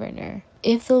to governor.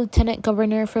 If the lieutenant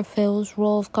governor fulfills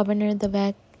role of governor, the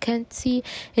vacancy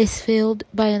is filled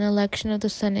by an election of the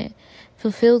Senate,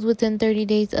 fulfilled within 30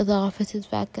 days of the office's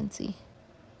vacancy.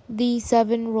 The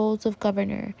 7 roles of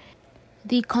governor.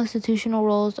 The constitutional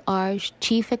roles are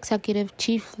chief executive,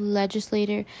 chief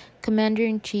legislator,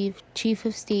 commander-in-chief, chief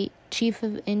of state, chief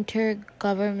of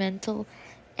intergovernmental,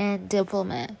 and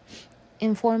diplomat.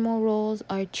 Informal roles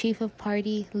are chief of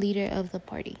party, leader of the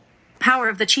party. Power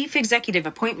of the chief executive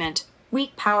appointment.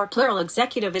 Weak power plural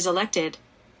executive is elected.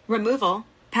 Removal.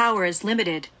 Power is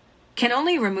limited. Can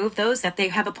only remove those that they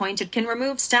have appointed, can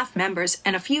remove staff members,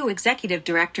 and a few executive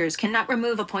directors cannot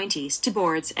remove appointees to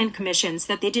boards and commissions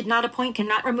that they did not appoint,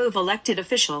 cannot remove elected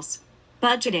officials.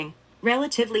 Budgeting.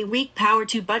 Relatively weak power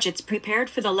to budgets prepared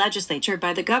for the legislature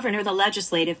by the governor, the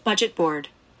legislative budget board.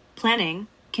 Planning.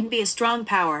 Can be a strong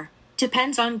power.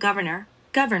 Depends on governor.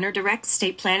 Governor directs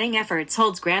state planning efforts,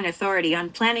 holds grant authority on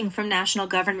planning from national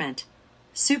government.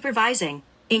 Supervising.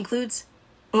 Includes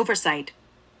oversight,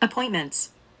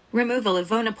 appointments, removal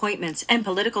of own appointments, and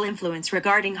political influence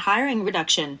regarding hiring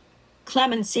reduction.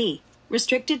 Clemency.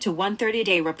 Restricted to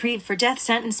 130-day reprieve for death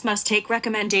sentence, must take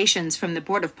recommendations from the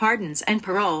Board of Pardons and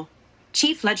Parole.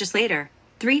 Chief legislator.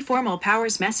 3 formal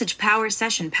powers: message power,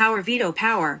 session power, veto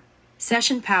power.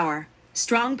 Session power.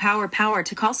 Strong power. Power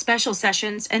to call special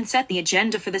sessions and set the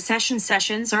agenda for the session.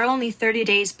 Sessions are only 30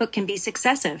 days but can be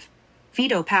successive.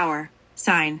 Veto power.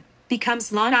 Sign.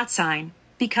 Becomes law, not sign.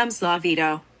 Becomes law.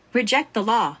 Veto. Reject the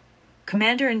law.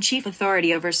 Commander-in-chief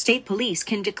authority over state police,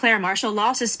 can declare martial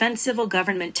law, suspend civil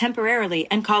government temporarily,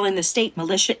 and call in the state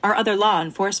militia or other law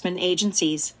enforcement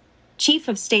agencies. Chief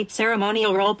of state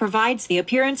ceremonial role provides the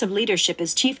appearance of leadership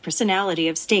as chief personality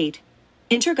of state.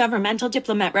 Intergovernmental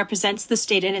diplomat represents the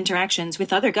state in interactions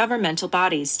with other governmental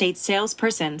bodies, state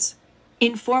salespersons.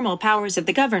 Informal powers of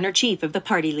the governor, chief of the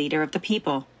party, leader of the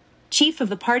people. Chief of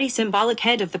the party, symbolic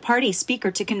head of the party,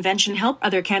 speaker to convention, help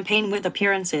other campaign with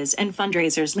appearances and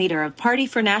fundraisers, leader of party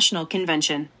for national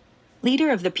convention. Leader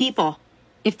of the people.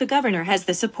 If the governor has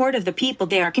the support of the people,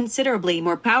 they are considerably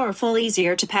more powerful,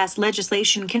 easier to pass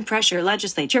legislation, can pressure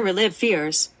legislature, relieve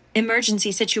fears,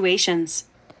 emergency situations.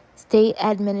 State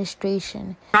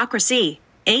administration. Bureaucracy.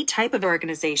 A type of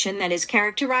organization that is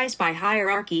characterized by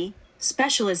hierarchy,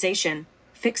 specialization,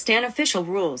 fixed and official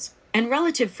rules, and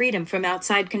relative freedom from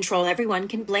outside control. Everyone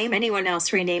can blame anyone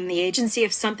else, rename the agency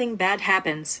if something bad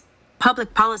happens.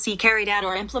 Public policy carried out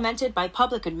or implemented by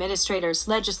public administrators.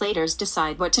 Legislators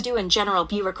decide what to do in general.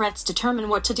 Bureaucrats determine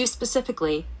what to do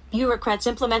specifically. Bureaucrats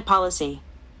implement policy.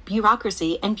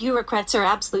 Bureaucracy and bureaucrats are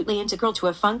absolutely integral to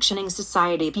a functioning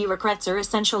society. Bureaucrats are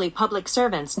essentially public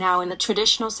servants. Now, in the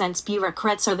traditional sense,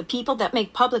 bureaucrats are the people that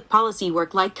make public policy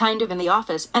work, like kind of in the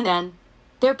office, and then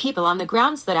they're people on the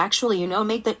grounds that actually,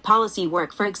 make that policy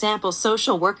work. For example,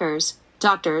 social workers,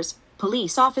 doctors,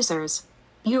 police officers.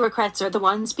 Bureaucrats are the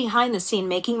ones behind the scene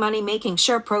making money, making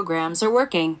sure programs are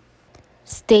working.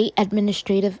 State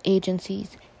administrative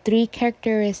agencies. 3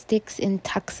 characteristics in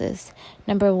Texas.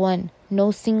 Number 1,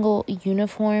 no single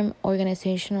uniform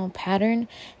organizational pattern.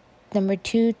 Number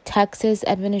 2, Texas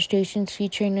administrations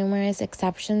feature numerous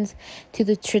exceptions to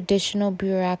the traditional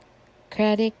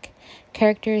bureaucratic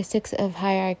characteristics of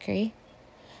hierarchy.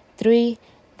 3,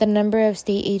 the number of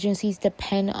state agencies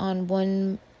depend on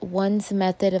one's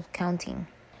method of counting.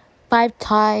 5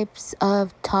 types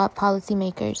of top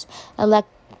policymakers: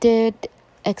 elected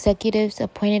executives,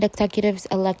 appointed executives,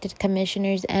 elected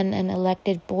commissioners, and an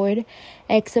elected board,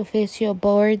 ex officio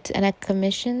boards and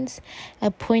commissions,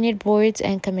 appointed boards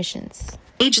and commissions.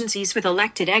 Agencies with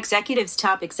elected executives.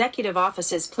 Top executive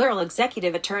offices, plural: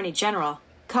 executive attorney general,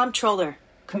 comptroller,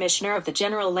 commissioner of the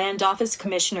General Land Office,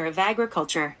 commissioner of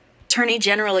agriculture. Attorney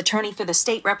General, attorney for the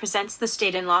state, represents the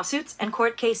state in lawsuits and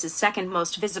court cases. Second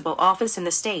most visible office in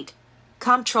the state.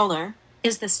 Comptroller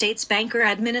is the state's banker,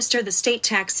 administer the state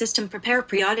tax system, prepare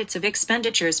pre-audits of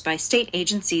expenditures by state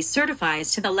agencies,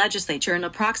 certifies to the legislature and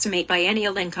approximate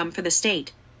biennial income for the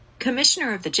state.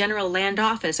 Commissioner of the General Land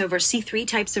Office, oversee 3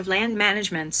 types of land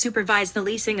management, supervise the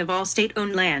leasing of all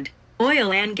state-owned land,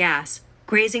 oil and gas,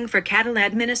 grazing for cattle,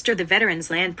 administer the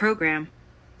Veterans Land Program,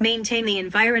 maintain the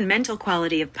environmental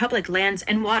quality of public lands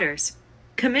and waters.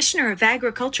 Commissioner of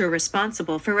Agriculture,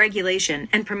 responsible for regulation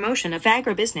and promotion of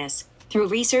agribusiness through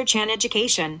research and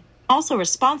education, also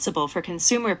responsible for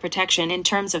consumer protection in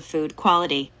terms of food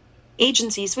quality.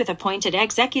 Agencies with appointed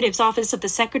executives, office of the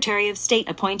Secretary of State,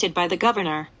 appointed by the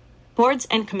governor. Boards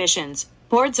and commissions.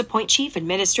 Boards appoint chief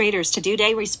administrators to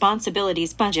do-day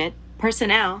responsibilities, budget,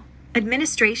 personnel,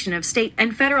 administration of state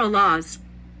and federal laws.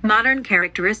 Modern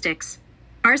characteristics.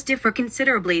 Ours differ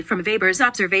considerably from Weber's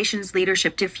observations.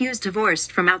 Leadership diffuse,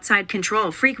 divorced from outside control,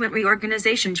 frequent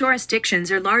reorganization,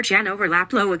 jurisdictions are large and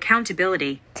overlap, low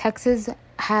accountability. Texas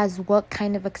has what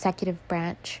kind of executive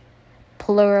branch?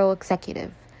 Plural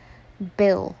executive.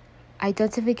 Bill.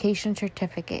 Identification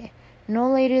certificate. No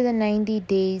later than 90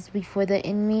 days before the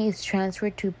inmate is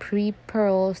transferred to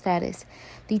pre-parole status,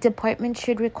 the department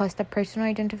should request a personal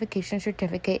identification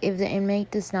certificate if the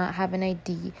inmate does not have an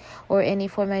ID or any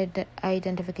form of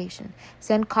identification.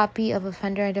 Send copy of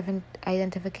offender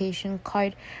identification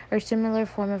card or similar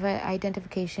form of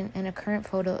identification and a current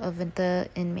photo of the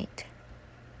inmate.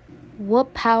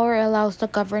 What power allows the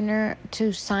governor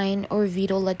to sign or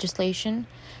veto legislation?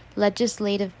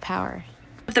 Legislative power.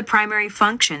 Of the primary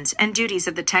functions and duties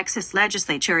of the Texas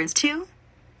legislature is to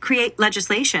create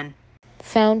legislation.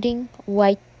 Founding,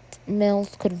 white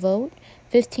males could vote.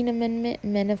 15th Amendment,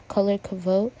 men of color could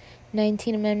vote.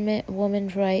 19th Amendment,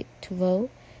 women's right to vote.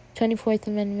 24th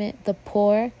Amendment, the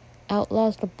poor,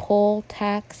 outlaws the poll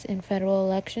tax in federal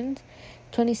elections.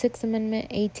 26th Amendment,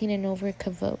 18 and over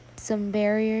could vote. Some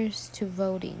barriers to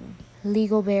voting.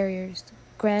 Legal barriers.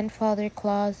 Grandfather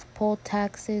clause, poll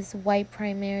taxes, white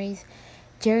primaries,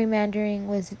 gerrymandering,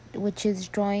 which is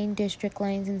drawing district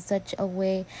lines in such a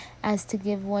way as to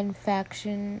give one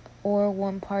faction or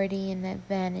one party an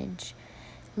advantage.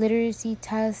 Literacy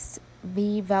tests,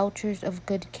 vouchers of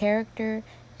good character,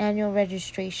 annual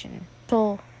registration.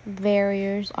 So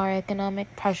barriers are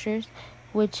economic pressures,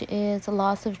 which is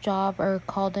loss of job or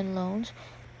called in loans,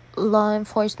 law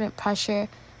enforcement pressure,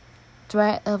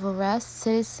 threat of arrest,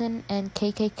 citizen and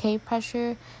KKK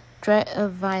pressure, threat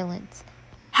of violence.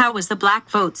 How was the black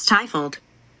vote stifled?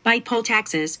 By poll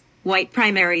taxes, white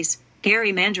primaries,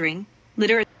 gerrymandering,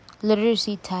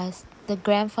 literacy test, the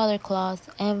grandfather clause,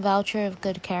 and voucher of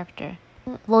good character.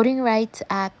 Voting Rights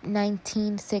Act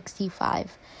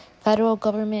 1965. Federal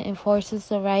government enforces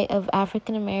the right of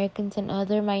African Americans and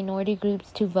other minority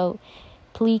groups to vote.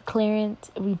 Plea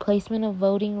clearance, replacement of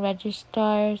voting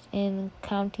registrars in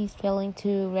counties failing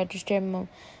to register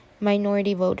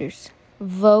minority voters.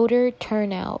 Voter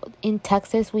turnout. In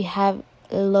Texas, we have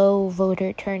low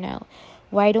voter turnout.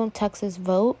 Why don't Texas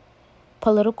vote?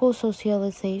 Political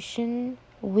socialization,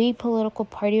 weak political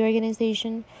party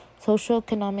organization,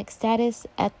 socioeconomic status,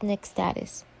 ethnic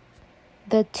status.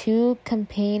 The two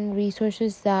campaign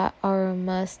resources that are a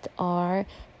must are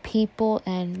people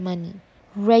and money.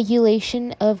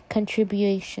 Regulation of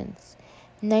contributions.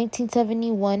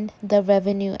 1971, the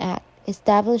Revenue Act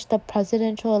established the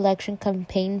Presidential Election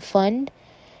Campaign Fund,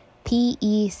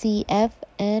 PECF,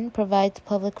 and provides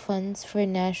public funds for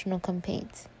national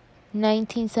campaigns.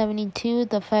 1972,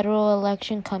 the Federal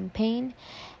Election Campaign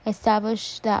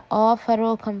established that all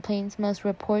federal campaigns must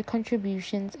report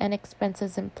contributions and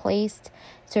expenses and placed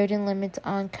certain limits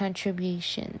on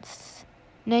contributions.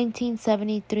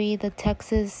 1973, the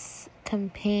Texas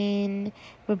Campaign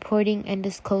Reporting and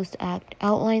Disclosure Act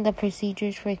outlined the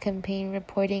procedures for campaign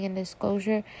reporting and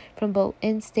disclosure from both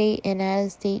in-state and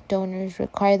out-of-state donors,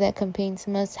 required that campaigns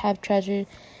must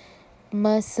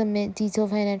submit detailed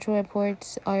financial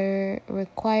reports, are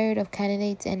required of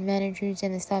candidates and managers,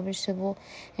 and establish civil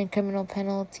and criminal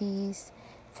penalties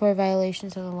for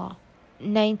violations of the law.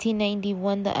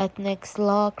 1991, the Ethics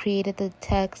Law created the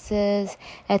Texas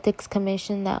Ethics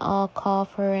Commission that all call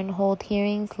for and hold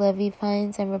hearings, levy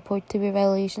fines, and report to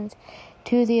violations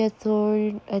to the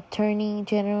Attorney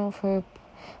General for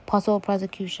possible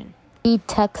prosecution. The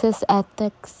Texas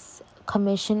Ethics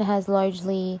Commission has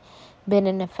largely been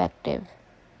ineffective.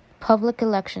 Public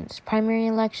elections, primary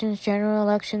elections, general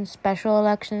elections, special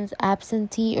elections,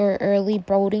 absentee or early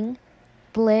voting,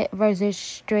 split versus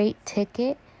straight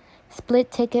ticket.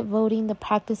 Split ticket voting, the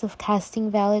practice of casting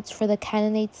ballots for the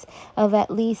candidates of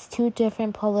at least two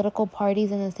different political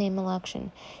parties in the same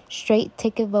election. Straight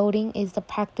ticket voting is the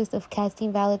practice of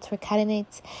casting ballots for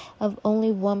candidates of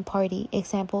only one party,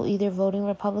 example, either voting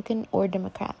Republican or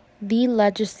Democrat. The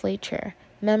legislature,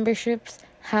 memberships,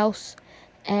 House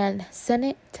and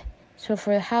Senate. So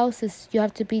for the House, you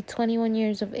have to be 21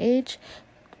 years of age,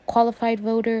 qualified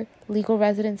voter, legal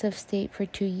residents of state for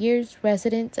 2 years,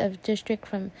 residents of district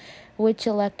from which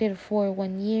elected for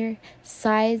 1 year.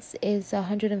 Size is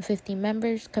 150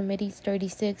 members, committees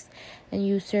 36, and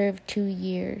you serve 2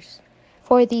 years.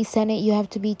 For the Senate, you have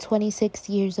to be 26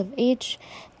 years of age,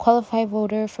 qualified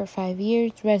voter for 5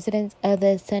 years, residents of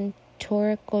the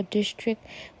senatorial district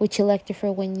which elected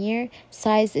for 1 year.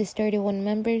 Size is 31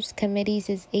 members, committees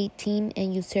is 18,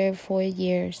 and you serve 4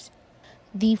 years.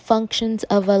 The functions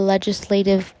of a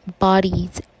legislative body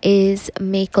is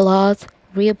make laws,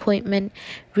 reappointment,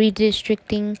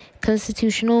 redistricting,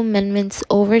 constitutional amendments,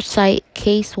 oversight,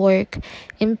 casework,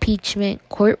 impeachment,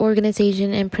 court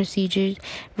organization and procedures,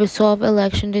 resolve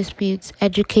election disputes,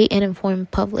 educate and inform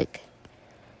public.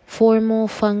 Formal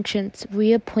functions.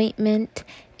 Reappointment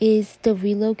is the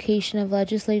relocation of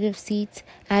legislative seats,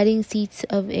 adding seats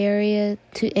of area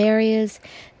to areas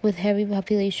with heavy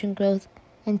population growth,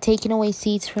 and taking away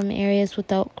seats from areas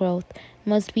without growth.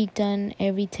 Must be done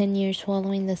every 10 years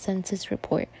following the census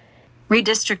report.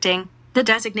 Redistricting, the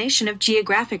designation of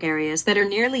geographic areas that are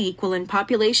nearly equal in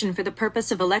population for the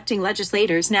purpose of electing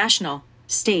legislators national,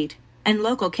 state, and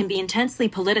local can be intensely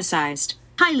politicized.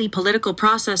 Highly political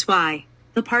process. Why?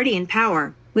 The party in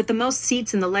power, with the most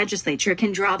seats in the legislature,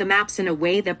 can draw the maps in a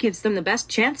way that gives them the best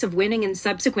chance of winning in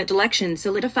subsequent elections,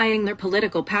 solidifying their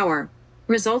political power.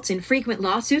 Results in frequent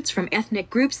lawsuits from ethnic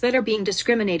groups that are being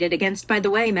discriminated against by the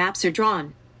way maps are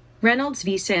drawn. Reynolds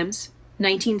v. Sims,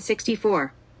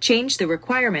 1964, changed the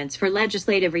requirements for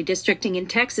legislative redistricting in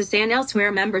Texas and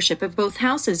elsewhere. Membership of both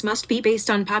houses must be based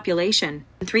on population.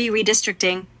 3.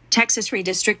 Redistricting. Texas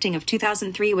redistricting of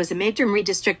 2003 was a midterm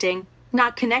redistricting,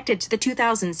 not connected to the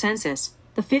 2000 census.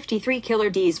 The 53 Killer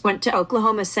D's went to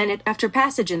Oklahoma Senate after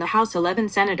passage in the House. 11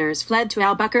 senators fled to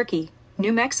Albuquerque,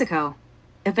 New Mexico,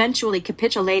 eventually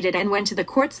capitulated and went to the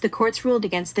courts. The courts ruled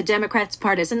against the Democrats.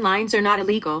 Partisan lines are not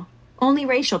illegal, only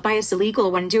racial bias illegal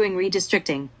when doing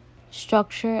redistricting.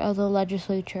 Structure of the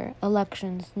legislature.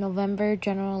 Elections. November,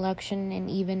 general election in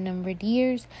even-numbered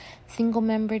years.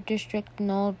 Single-member district,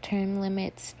 no term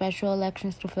limits. Special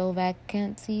elections to fill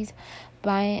vacancies.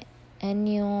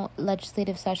 Biennial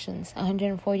legislative sessions,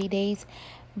 140 days.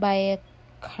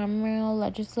 Bicameral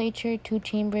legislature, 2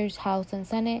 chambers, House and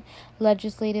Senate.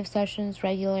 Legislative sessions,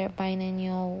 regular,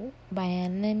 biennial,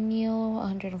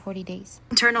 140 days.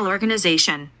 Internal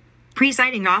organization.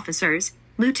 Presiding officers,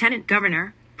 Lieutenant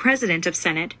Governor, President of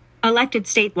Senate, elected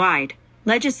statewide.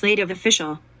 Legislative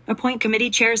official, appoint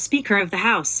committee chairs. Speaker of the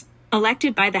House,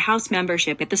 elected by the House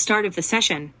membership at the start of the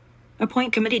session.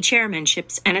 Appoint committee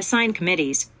chairmanships and assign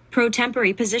committees. Pro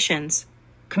tempore positions.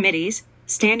 Committees,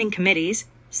 standing committees,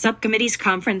 subcommittees,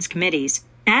 conference committees,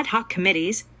 ad hoc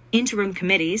committees, interim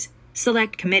committees,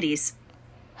 select committees.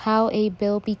 How a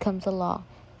bill becomes a law.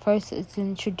 First, it's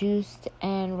introduced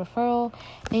and referral.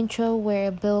 Intro, where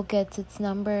a bill gets its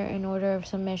number in order of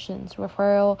submissions.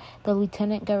 Referral, the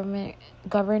lieutenant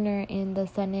governor in the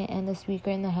Senate and the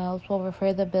Speaker in the House will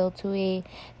refer the bill to a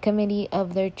committee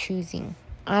of their choosing.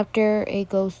 After it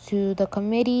goes to the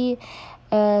committee,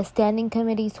 standing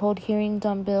committees hold hearings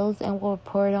on bills and will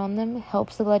report on them.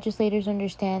 Helps the legislators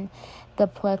understand the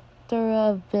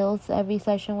plethora of bills every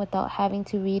session without having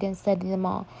to read and study them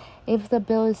all. If the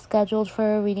bill is scheduled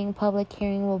for a reading, public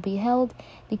hearing will be held.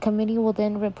 The committee will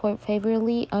then report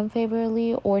favorably,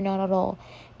 unfavorably, or not at all.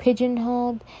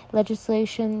 Pigeonholed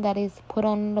legislation that is put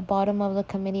on the bottom of the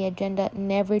committee agenda,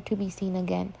 never to be seen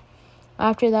again.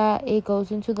 After that, it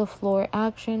goes into the floor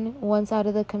action. Once out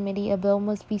of the committee, a bill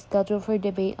must be scheduled for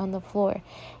debate on the floor.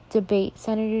 Debate.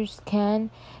 Senators can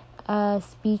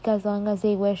speak as long as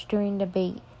they wish during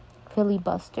debate.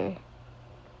 Filibuster.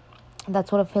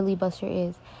 That's what a filibuster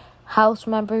is. House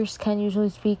members can usually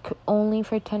speak only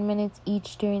for 10 minutes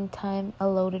each during time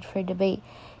allotted for debate.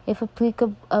 If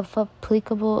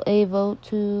applicable, a vote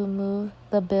to move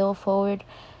the bill forward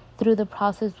through the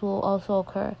process will also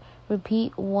occur.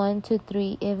 Repeat 1 to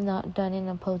 3 if not done in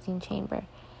opposing chamber.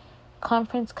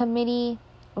 Conference committee,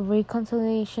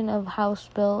 reconciliation of House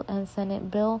bill and Senate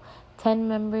bill, 10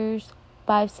 members,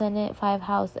 5 Senate, 5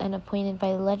 House, and appointed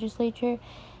by the legislature.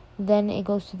 Then it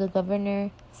goes to the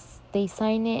governor. They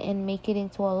sign it and make it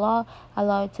into a law,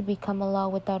 allow it to become a law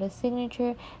without a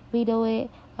signature, veto it.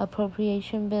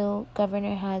 Appropriation bill,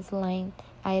 governor has line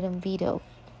item veto.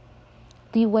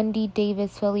 The Wendy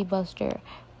Davis filibuster.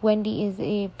 Wendy is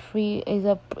a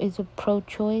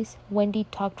pro-choice. Wendy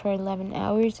talked for 11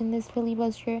 hours in this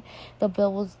filibuster. The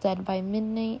bill was done by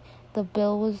midnight. The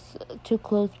bill was to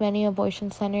close many abortion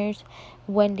centers.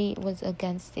 Wendy was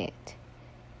against it.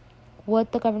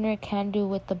 What the governor can do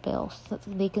with the bill. So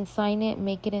they can sign it,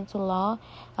 make it into law,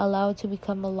 allow it to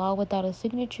become a law without a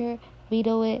signature,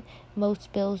 veto it.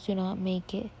 Most bills do not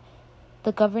make it.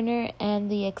 The governor and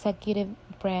the executive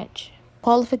branch.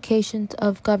 Qualifications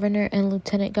of governor and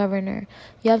lieutenant governor.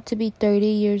 You have to be 30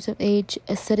 years of age,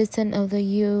 a citizen of the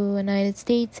United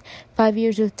States, 5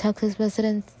 years of Texas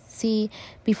residency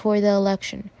before the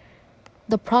election.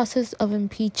 The process of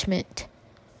impeachment.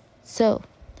 So,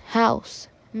 House.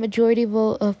 Majority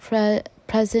vote of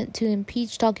present to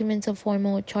impeach documents of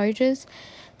formal charges.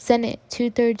 Senate,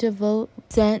 2/3 of vote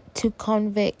sent to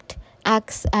convict,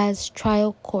 acts as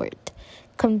trial court.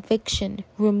 conviction,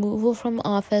 removal from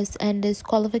office, and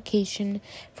disqualification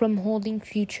from holding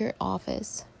future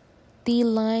office. The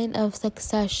line of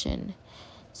succession.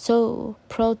 So,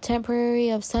 pro temporary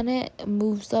of Senate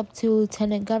moves up to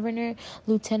lieutenant governor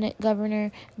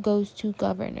goes to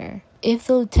governor. If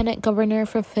the lieutenant governor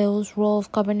fulfills role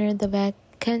of governor, the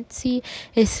vacancy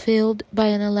is filled by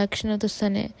an election of the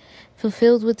Senate,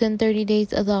 fulfilled within 30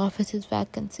 days of the office's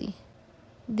vacancy.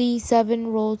 The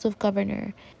 7 roles of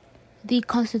governor. The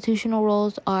constitutional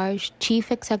roles are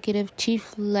chief executive,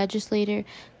 chief legislator,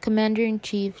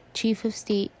 commander-in-chief, chief of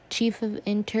state, chief of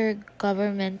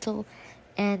intergovernmental,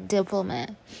 and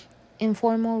diplomat.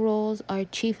 Informal roles are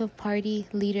chief of party,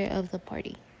 leader of the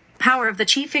party. Power of the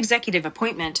chief executive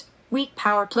appointment. Weak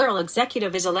power plural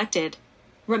executive is elected.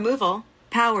 Removal.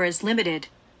 Power is limited.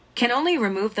 Can only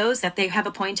remove those that they have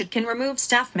appointed, can remove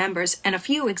staff members, and a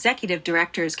few executive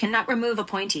directors cannot remove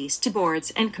appointees to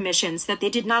boards and commissions that they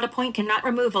did not appoint, cannot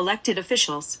remove elected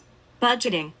officials.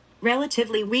 Budgeting.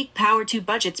 Relatively weak power to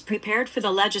budgets prepared for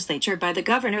the legislature by the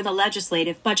governor, the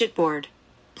legislative budget board.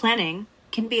 Planning.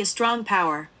 Can be a strong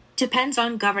power. Depends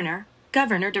on governor.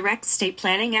 Governor directs state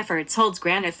planning efforts, holds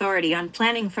grant authority on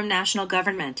planning from national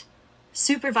government.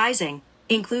 Supervising.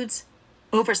 Includes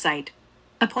oversight.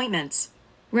 Appointments.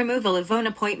 Removal of own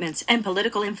appointments and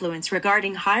political influence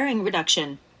regarding hiring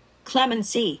reduction.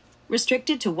 Clemency.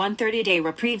 Restricted to 130-day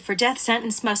reprieve for death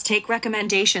sentence, must take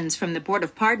recommendations from the Board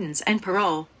of Pardons and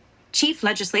Parole. Chief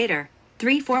legislator.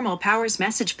 3 formal powers: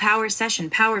 message power, session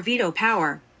power, veto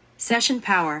power. Session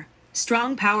power.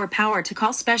 Strong power. Power to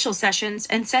call special sessions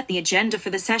and set the agenda for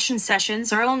the session.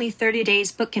 Sessions are only 30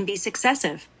 days but can be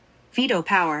successive. Veto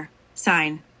power.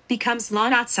 Sign. Becomes law,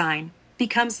 not sign.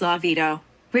 Becomes law. Veto.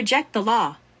 Reject the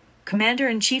law.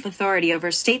 Commander-in-chief authority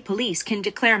over state police, can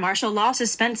declare martial law,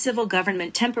 suspend civil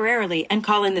government temporarily, and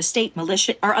call in the state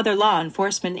militia or other law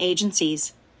enforcement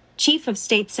agencies. Chief of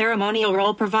state ceremonial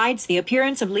role provides the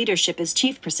appearance of leadership as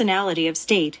chief personality of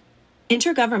state.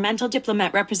 Intergovernmental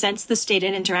diplomat represents the state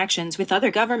in interactions with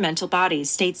other governmental bodies,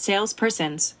 state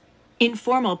salespersons.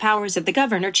 Informal powers of the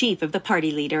governor, chief of the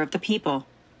party, leader of the people.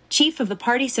 Chief of the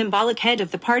party, symbolic head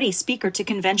of the party, speaker to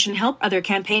convention, help other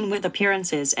campaign with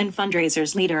appearances and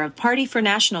fundraisers, leader of party for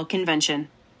national convention.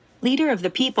 Leader of the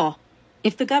people.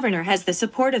 If the governor has the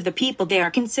support of the people, they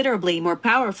are considerably more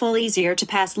powerful, easier to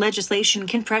pass legislation,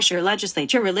 can pressure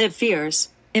legislature, relieve fears,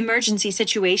 emergency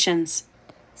situations.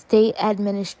 State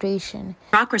administration.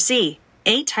 Bureaucracy.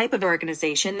 A type of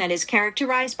organization that is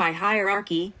characterized by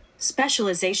hierarchy,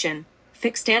 specialization,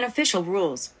 fixed and official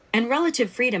rules, and relative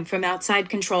freedom from outside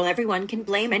control. Everyone can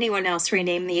blame anyone else,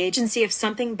 rename the agency if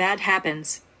something bad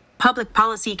happens. Public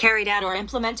policy carried out or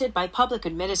implemented by public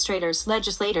administrators.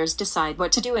 Legislators decide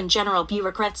what to do in general.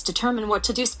 Bureaucrats determine what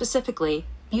to do specifically.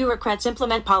 Bureaucrats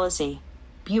implement policy.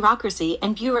 Bureaucracy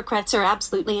and bureaucrats are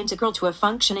absolutely integral to a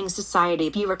functioning society.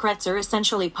 Bureaucrats are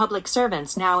essentially public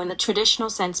servants. Now, in the traditional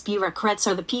sense, bureaucrats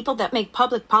are the people that make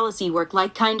public policy work,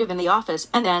 like kind of in the office,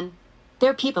 and then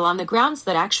they're people on the grounds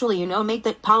that actually, make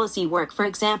that policy work. For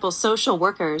example, social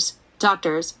workers,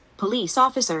 doctors, police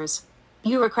officers.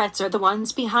 Bureaucrats are the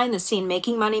ones behind the scene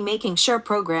making money, making sure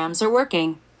programs are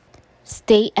working.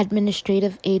 State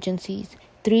administrative agencies.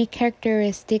 3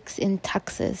 characteristics in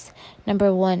Texas.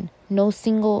 Number 1, no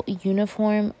single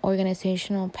uniform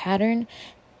organizational pattern.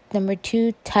 Number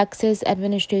 2, Texas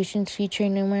administrations feature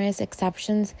numerous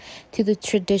exceptions to the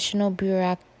traditional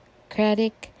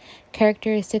bureaucratic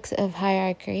characteristics of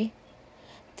hierarchy.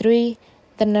 3,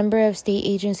 the number of state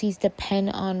agencies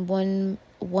depend on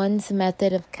one's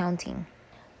method of counting.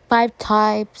 5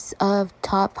 types of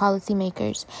top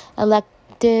policymakers: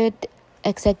 elected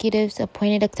executives,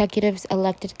 appointed executives,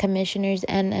 elected commissioners,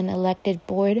 and an elected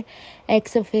board,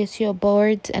 ex officio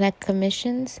boards and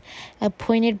commissions,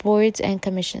 appointed boards and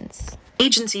commissions.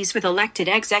 Agencies with elected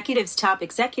executives. Top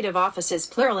executive offices,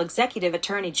 plural: executive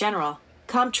attorney general,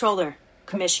 comptroller,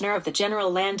 commissioner of the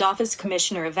General Land Office,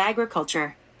 commissioner of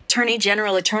agriculture. Attorney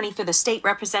General, attorney for the state,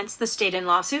 represents the state in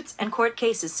lawsuits and court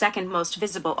cases. Second most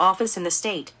visible office in the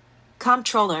state.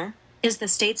 Comptroller is the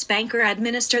state's banker,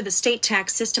 administer the state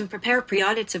tax system, prepare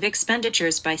pre-audits of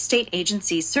expenditures by state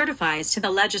agencies, certifies to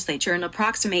the legislature and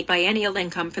approximate biennial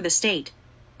income for the state.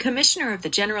 Commissioner of the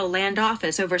General Land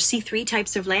Office, oversee 3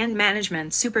 types of land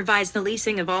management, supervise the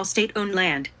leasing of all state-owned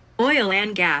land, oil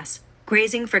and gas,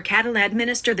 grazing for cattle,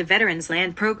 administer the Veterans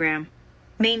Land Program,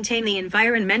 maintain the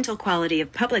environmental quality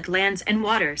of public lands and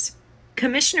waters.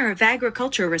 Commissioner of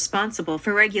Agriculture, responsible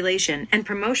for regulation and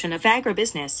promotion of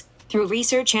agribusiness through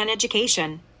research and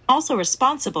education, also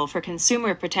responsible for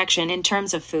consumer protection in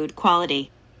terms of food quality.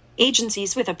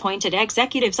 Agencies with appointed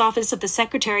executives. Office of the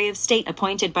Secretary of State,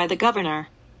 appointed by the governor.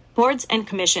 Boards and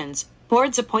commissions.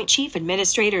 Boards appoint chief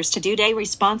administrators to do day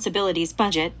responsibilities,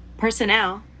 budget,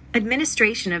 personnel,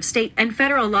 administration of state and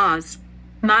federal laws.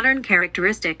 Modern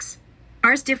characteristics.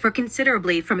 Ours differ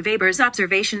considerably from Weber's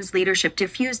observations. Leadership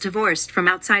diffuse, divorced from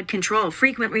outside control,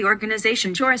 frequent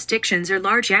reorganization, jurisdictions are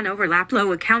large and overlap,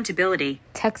 low accountability.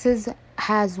 Texas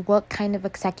has what kind of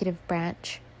executive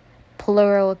branch?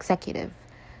 Plural executive.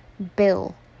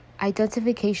 Bill.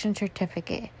 Identification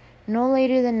certificate. No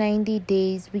later than 90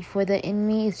 days before the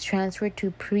inmate is transferred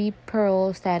to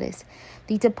pre-parole status,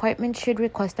 the department should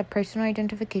request a personal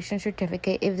identification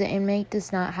certificate if the inmate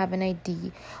does not have an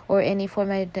ID or any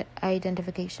form of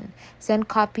identification. Send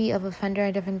copy of offender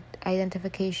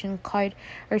identification card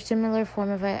or similar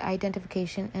form of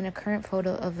identification and a current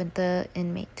photo of the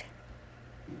inmate.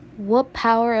 What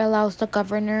power allows the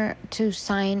governor to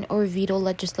sign or veto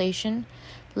legislation?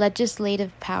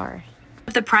 Legislative power.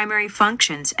 The primary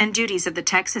functions and duties of the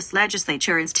Texas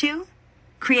legislature is to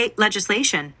create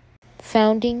legislation.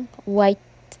 Founding, white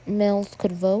males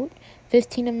could vote.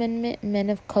 15th Amendment, men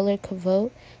of color could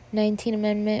vote. 19th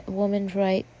Amendment, women's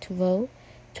right to vote.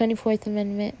 24th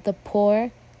Amendment, the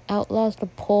poor outlaws the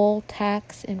poll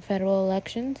tax in federal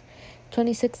elections.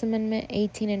 26th Amendment,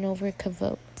 18 and over could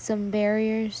vote. Some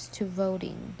barriers to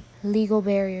voting. Legal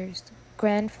barriers.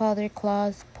 Grandfather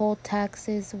clause, poll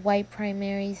taxes, white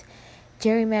primaries,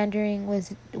 gerrymandering,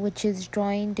 which is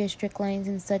drawing district lines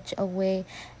in such a way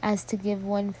as to give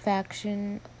one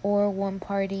faction or one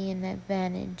party an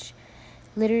advantage.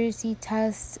 Literacy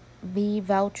tests,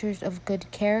 vouchers of good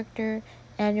character,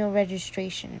 annual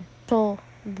registration. So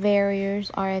barriers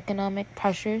are economic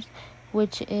pressures,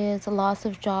 which is loss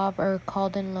of job or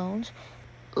called-in loans,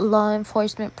 law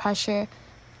enforcement pressure,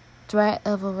 threat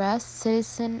of arrest,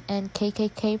 citizen and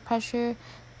KKK pressure,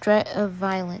 threat of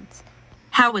violence.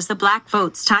 How was the black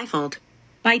vote stifled?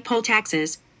 By poll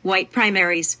taxes, white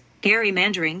primaries,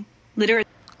 gerrymandering,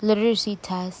 literacy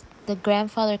test, the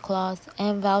grandfather clause,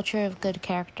 and voucher of good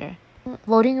character.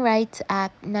 Voting Rights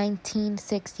Act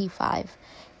 1965.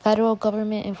 Federal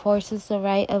government enforces the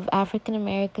right of African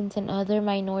Americans and other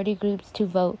minority groups to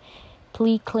vote.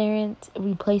 Plea clearance,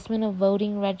 replacement of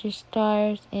voting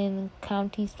registrars in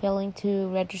counties failing to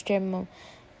register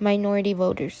minority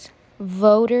voters.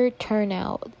 Voter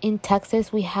turnout. In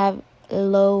Texas, we have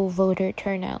low voter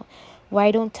turnout. Why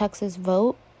don't Texas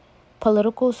vote?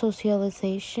 Political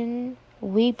socialization,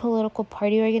 weak political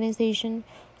party organization,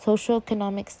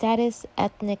 socioeconomic status,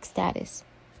 ethnic status.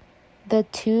 The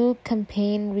two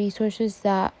campaign resources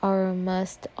that are a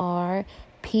must are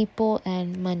people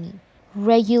and money.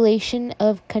 Regulation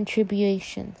of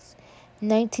contributions.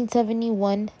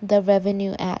 1971, the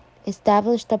Revenue Act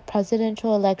established the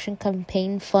Presidential Election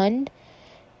Campaign Fund,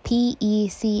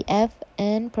 PECF,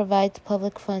 and provides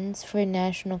public funds for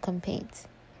national campaigns.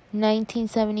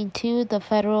 1972, the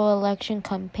Federal Election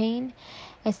Campaign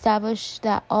established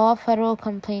that all federal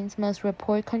campaigns must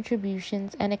report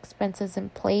contributions and expenses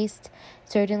and placed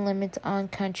certain limits on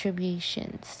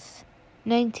contributions.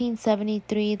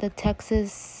 1973, the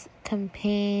Texas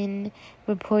Campaign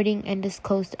Reporting and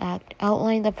Disclosure Act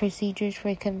outlined the procedures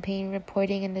for campaign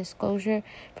reporting and disclosure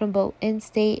from both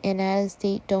in-state and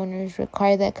out-of-state donors.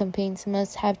 Required that campaigns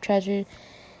must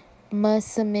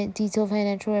submit detailed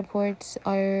financial reports,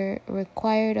 are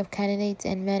required of candidates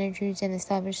and managers, and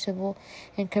establish civil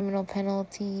and criminal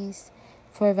penalties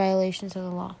for violations of the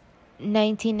law.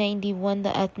 1991,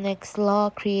 the Ethics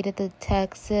Law created the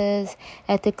Texas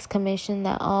Ethics Commission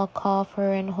that all call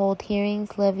for and hold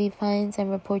hearings, levy fines,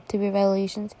 and report severe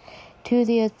violations to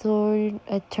the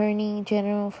Attorney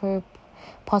General for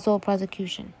possible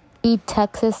prosecution. The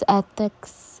Texas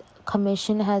Ethics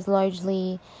Commission has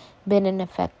largely been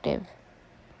ineffective.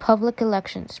 Public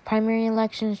elections, primary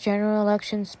elections, general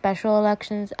elections, special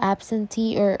elections,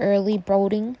 absentee or early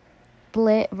voting,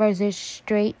 split versus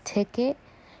straight ticket.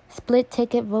 Split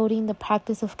ticket voting, the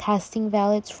practice of casting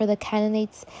ballots for the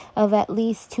candidates of at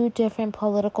least two different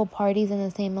political parties in the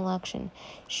same election.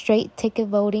 Straight ticket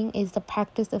voting is the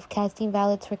practice of casting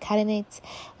ballots for candidates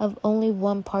of only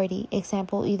one party,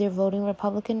 example, either voting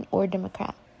Republican or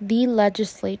Democrat. The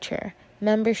legislature,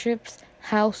 memberships,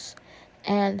 House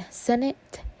and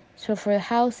Senate. So for the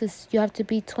House, you have to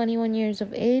be 21 years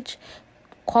of age,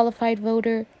 qualified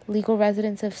voter, legal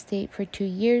residents of state for 2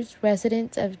 years,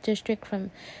 residents of district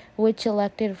from which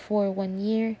elected for 1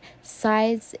 year.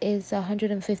 Size is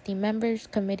 150 members,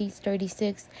 committees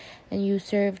 36, and you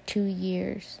serve 2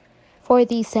 years. For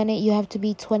the Senate, you have to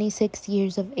be 26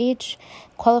 years of age,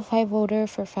 qualified voter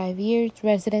for 5 years,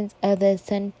 residents of the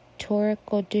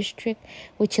senatorial district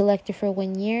which elected for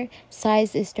 1 year.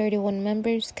 Size is 31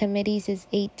 members, committees is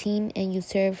 18, and you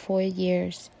serve 4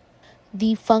 years.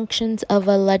 The functions of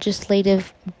a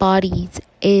legislative body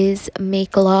is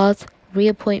make laws,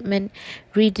 reappointment,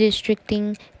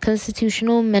 redistricting,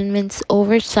 constitutional amendments,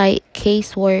 oversight,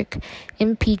 casework,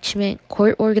 impeachment,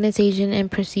 court organization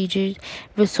and procedures,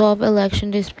 resolve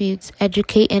election disputes,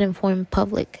 educate and inform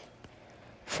public.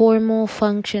 Formal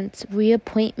functions.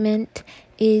 Reappointment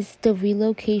is the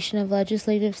relocation of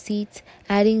legislative seats,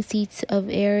 adding seats of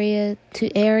area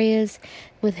to areas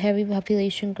with heavy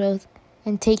population growth,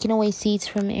 and taking away seats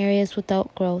from areas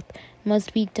without growth.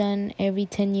 Must be done every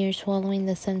 10 years following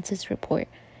the census report.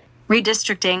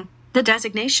 Redistricting, the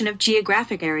designation of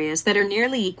geographic areas that are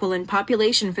nearly equal in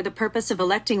population for the purpose of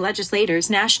electing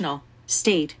legislators national,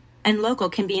 state, and local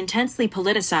can be intensely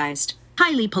politicized.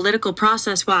 Highly political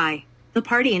process. Why? The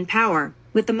party in power,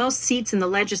 with the most seats in the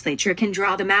legislature, can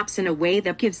draw the maps in a way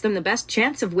that gives them the best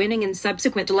chance of winning in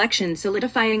subsequent elections,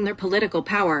 solidifying their political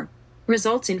power.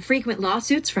 Results in frequent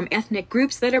lawsuits from ethnic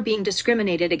groups that are being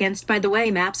discriminated against by the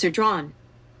way maps are drawn.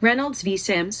 Reynolds v.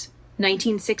 Sims,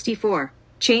 1964,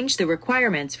 changed the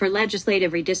requirements for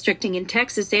legislative redistricting in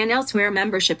Texas and elsewhere.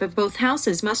 Membership of both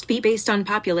houses must be based on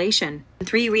population.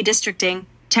 3. Redistricting.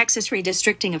 Texas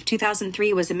redistricting of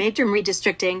 2003 was a midterm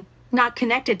redistricting, not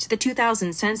connected to the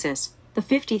 2000 census. The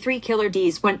 53 Killer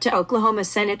D's went to Oklahoma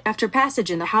Senate after passage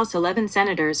in the House. 11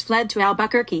 senators fled to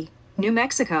Albuquerque, New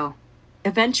Mexico.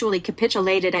 Eventually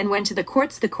capitulated and went to the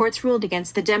courts. The courts ruled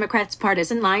against the Democrats.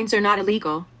 Partisan lines are not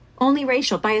illegal, only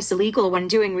racial bias illegal when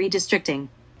doing redistricting.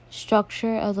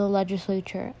 Structure of the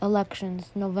legislature.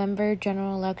 Elections. November,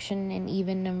 general election in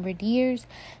even-numbered years.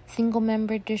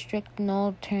 Single-member district,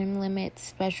 no term limits.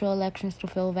 Special elections to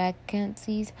fill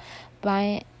vacancies.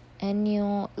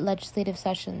 Biennial legislative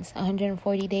sessions,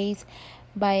 140 days.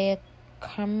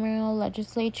 Bicameral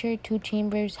legislature, 2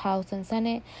 chambers, House and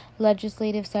Senate.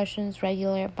 Legislative sessions,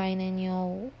 regular,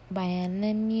 biennial,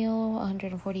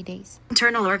 140 days.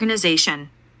 Internal organization.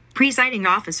 Presiding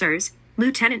officers,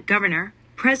 Lieutenant Governor,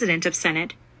 President of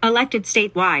Senate, elected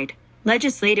statewide.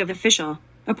 Legislative official,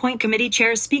 appoint committee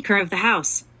chairs, Speaker of the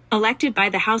House, elected by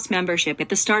the House membership at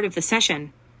the start of the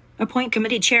session. Appoint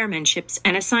committee chairmanships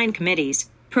and assign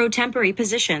committees, pro tempore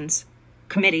positions.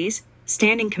 Committees,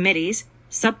 standing committees,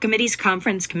 subcommittees,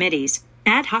 conference committees,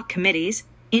 ad hoc committees,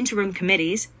 interim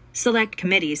committees, select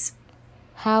committees.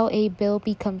 How a bill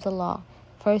becomes a law.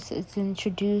 First, it's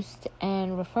introduced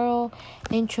and referral.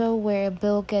 Intro, where a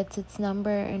bill gets its number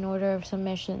in order of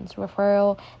submissions.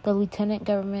 Referral, the lieutenant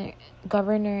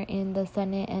governor in the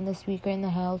Senate and the Speaker in the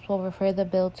House will refer the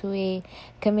bill to a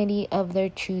committee of their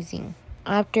choosing.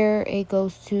 After it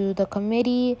goes to the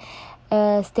committee,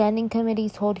 standing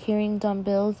committees hold hearings on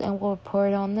bills and will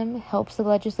report on them. Helps the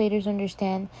legislators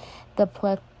understand the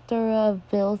plethora of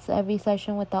bills every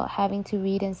session without having to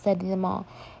read and study them all.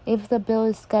 If the bill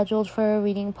is scheduled for a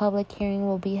reading, public hearing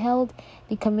will be held.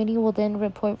 The committee will then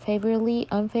report favorably,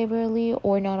 unfavorably,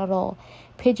 or not at all.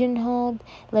 Pigeonholed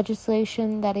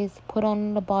legislation that is put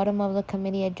on the bottom of the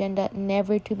committee agenda,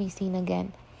 never to be seen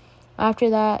again.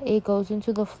 After that, it goes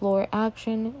into the floor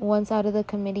action. Once out of the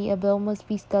committee, a bill must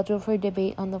be scheduled for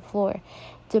debate on the floor.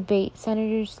 Debate.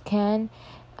 Senators can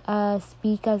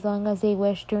speak as long as they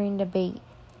wish during debate.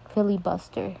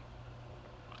 Filibuster.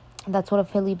 That's what a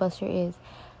filibuster is.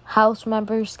 House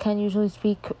members can usually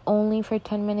speak only for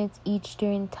 10 minutes each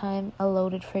during time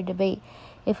allotted for debate.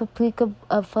 If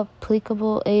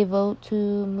applicable, a vote to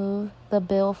move the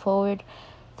bill forward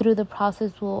through the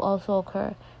process will also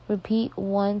occur. Repeat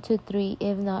 1 to 3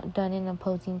 if not done in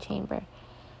opposing chamber.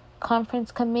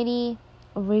 Conference committee,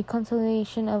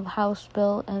 reconciliation of House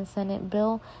bill and Senate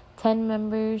bill, 10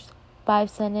 members, 5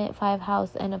 Senate, 5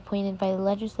 House, and appointed by the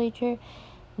legislature.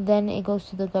 Then it goes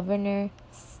to the governor.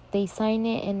 They sign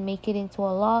it and make it into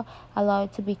a law, allow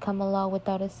it to become a law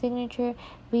without a signature,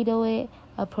 veto it.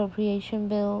 Appropriation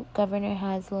bill, governor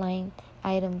has line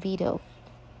item veto.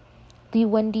 The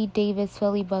Wendy Davis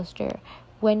filibuster.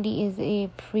 Wendy is a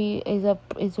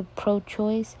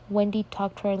pro-choice. Wendy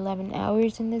talked for 11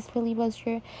 hours in this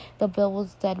filibuster. The bill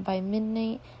was done by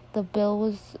midnight. The bill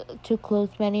was to close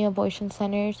many abortion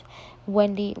centers.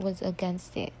 Wendy was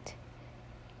against it.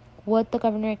 What the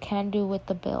governor can do with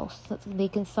the bill. So they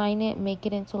can sign it, make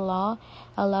it into law,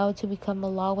 allow it to become a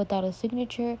law without a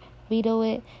signature, veto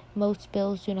it. Most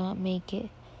bills do not make it.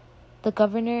 The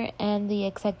governor and the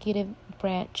executive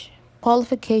branch.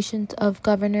 Qualifications of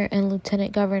governor and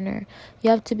lieutenant governor. You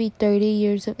have to be 30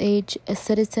 years of age, a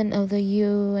citizen of the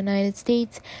United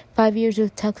States, 5 years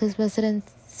with Texas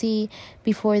residency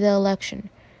before the election.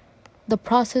 The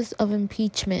process of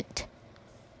impeachment.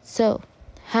 So,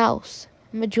 House.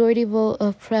 Majority vote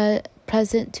of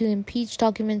present to impeach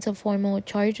documents of formal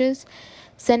charges.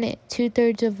 Senate,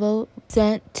 2/3 of vote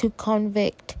sent to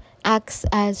convict, acts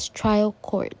as trial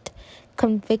court.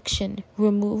 Conviction,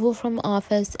 removal from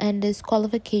office and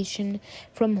disqualification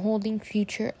from holding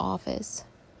future office.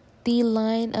 The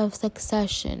line of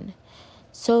succession.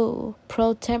 So,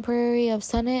 pro tempore of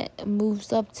Senate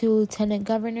moves up to lieutenant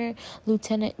governor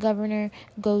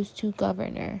goes to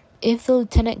governor. If the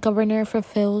lieutenant governor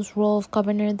fulfills role of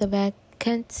governor, the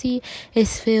vacancy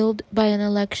is filled by an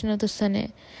election of the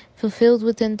Senate, fulfilled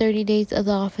within 30 days of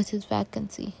the office's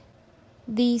vacancy.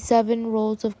 The 7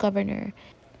 roles of governor.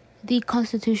 The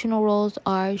constitutional roles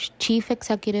are chief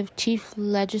executive, chief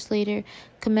legislator,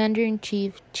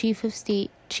 commander-in-chief, chief of state,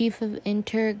 chief of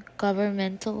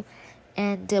intergovernmental,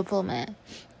 and diplomat.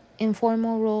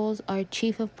 Informal roles are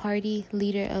chief of party,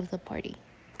 leader of the party.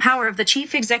 Power of the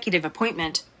chief executive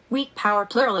appointment. Weak power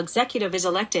plural executive is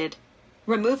elected.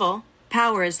 Removal.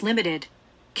 Power is limited.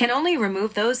 Can only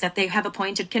remove those that they have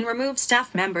appointed, can remove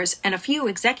staff members, and a few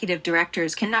executive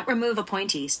directors cannot remove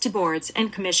appointees to boards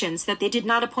and commissions that they did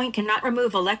not appoint, cannot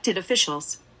remove elected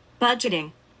officials.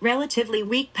 Budgeting. Relatively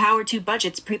weak power to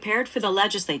budgets prepared for the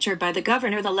legislature by the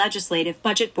governor, the legislative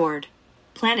budget board.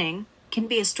 Planning. Can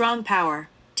be a strong power.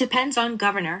 Depends on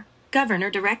governor. Governor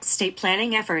directs state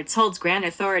planning efforts, holds grant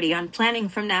authority on planning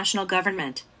from national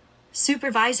government.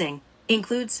 Supervising.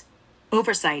 Includes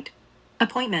oversight.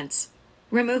 Appointments.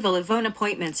 Removal of own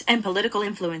appointments and political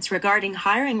influence regarding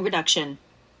hiring reduction.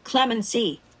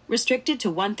 Clemency. Restricted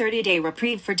to 130-day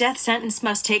reprieve for death sentence,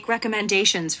 must take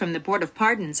recommendations from the Board of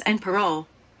Pardons and Parole.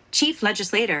 Chief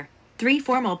legislator. 3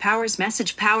 formal powers: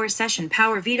 message power, session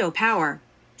power, veto power.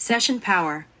 Session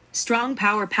power. Strong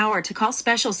power, power to call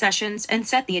special sessions and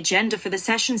set the agenda for the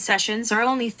session. Sessions are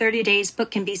only 30 days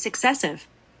but can be successive.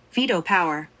 Veto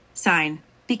power. Sign.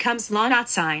 Becomes law, not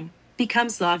sign.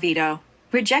 Becomes law, veto.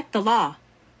 Reject the law.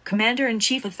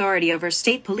 Commander-in-chief authority over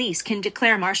state police, can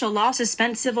declare martial law,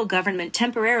 suspend civil government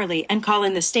temporarily, and call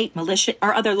in the state militia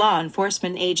or other law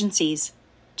enforcement agencies.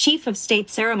 Chief of state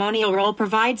ceremonial role,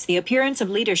 provides the appearance of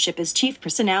leadership as chief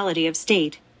personality of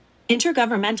state.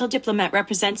 Intergovernmental diplomat,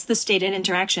 represents the state in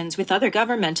interactions with other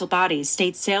governmental bodies,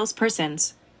 state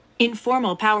salespersons.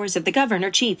 Informal powers of the governor,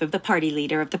 chief of the party,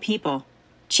 leader of the people.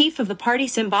 Chief of the party,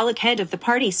 symbolic head of the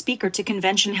party, speaker to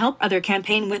convention, help other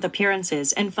campaign with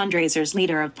appearances and fundraisers,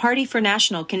 leader of party for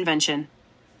national convention.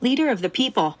 Leader of the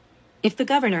people. If the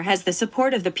governor has the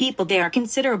support of the people, they are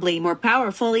considerably more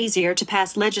powerful, easier to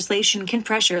pass legislation, can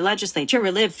pressure legislature,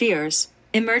 relieve fears,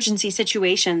 emergency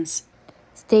situations.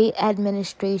 State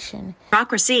administration.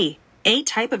 Bureaucracy. A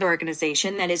type of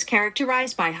organization that is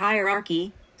characterized by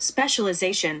hierarchy,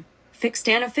 specialization, fixed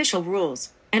and official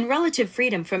rules, and relative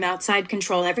freedom from outside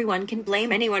control. Everyone can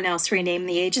blame anyone else, rename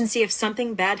the agency if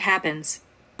something bad happens.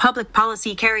 Public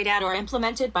policy carried out or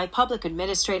implemented by public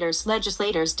administrators.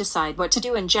 Legislators decide what to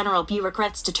do in general.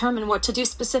 Bureaucrats determine what to do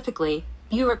specifically.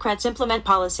 Bureaucrats implement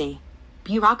policy.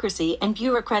 Bureaucracy and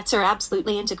bureaucrats are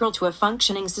absolutely integral to a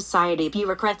functioning society.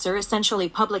 Bureaucrats are essentially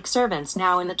public servants.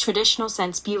 Now, in the traditional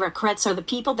sense, bureaucrats are the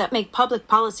people that make public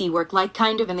policy work, like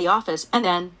kind of in the office, and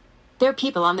then they're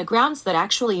people on the grounds that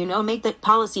actually, make that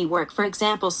policy work. For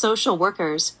example, social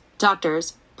workers,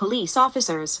 doctors, police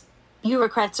officers.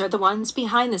 Bureaucrats are the ones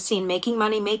behind the scene, making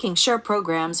money, making sure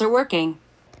programs are working.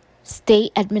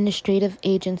 State administrative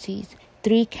agencies.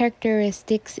 3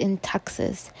 characteristics in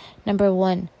Texas. Number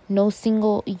 1, no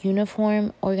single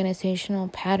uniform organizational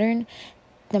pattern.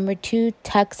 Number 2,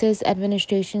 Texas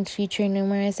administrations feature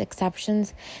numerous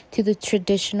exceptions to the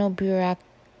traditional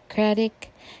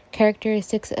bureaucratic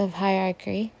characteristics of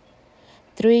hierarchy.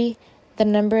 3, the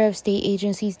number of state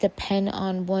agencies depend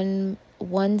on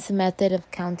one's method of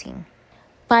counting.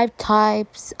 5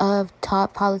 types of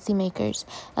top policymakers: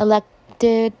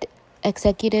 elected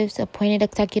executives, appointed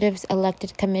executives,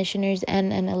 elected commissioners,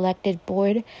 and an elected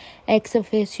board, ex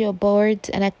officio boards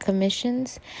and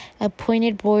commissions,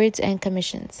 appointed boards and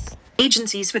commissions.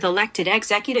 Agencies with elected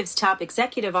executives. Top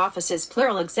executive offices,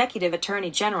 plural: executive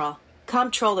attorney general,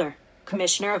 comptroller,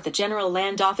 commissioner of the General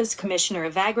Land Office, commissioner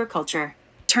of agriculture.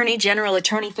 Attorney General,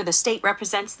 attorney for the state,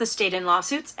 represents the state in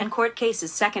lawsuits and court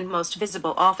cases. Second most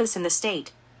visible office in the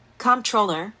state.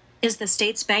 Comptroller is the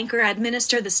state's banker,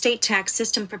 administer the state tax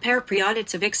system, prepare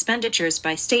pre-audits of expenditures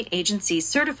by state agencies,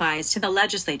 certifies to the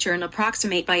legislature and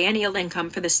approximate biennial income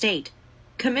for the state.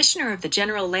 Commissioner of the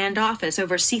General Land Office,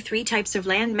 oversee 3 types of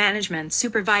land management,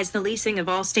 supervise the leasing of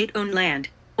all state-owned land,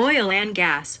 oil and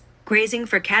gas, grazing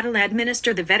for cattle,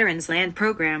 administer the Veterans Land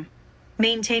Program,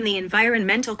 maintain the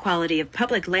environmental quality of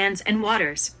public lands and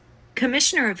waters.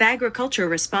 Commissioner of Agriculture,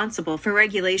 responsible for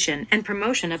regulation and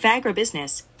promotion of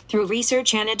agribusiness through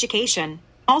research and education.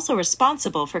 also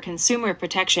responsible for consumer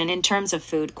protection in terms of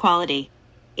food quality.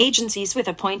 Agencies with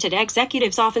appointed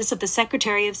executives, Office of the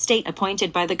Secretary of State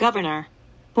appointed by the Governor.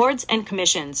 Boards and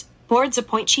commissions. Boards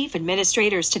appoint chief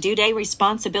administrators to do day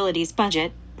responsibilities,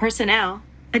 budget, personnel,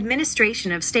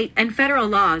 administration of state and federal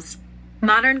laws.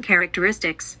 Modern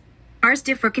characteristics. Ours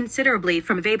differ considerably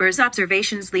from Weber's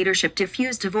observations. Leadership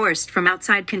diffuse, divorced from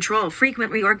outside control,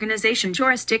 frequent reorganization,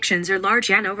 jurisdictions are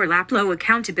large and overlap, low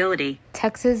accountability.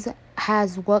 Texas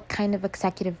has what kind of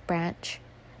executive branch?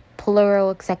 Plural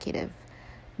executive.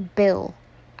 Bill.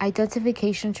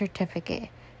 Identification certificate.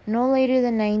 No later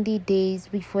than 90 days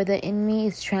before the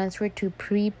inmate is transferred to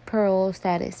pre-parole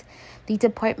status. The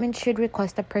department should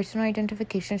request a personal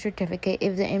identification certificate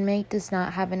if the inmate does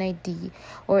not have an ID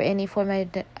or any form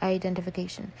of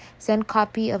identification. Send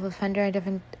copy of offender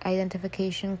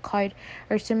identification card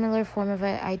or similar form of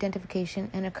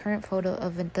identification and a current photo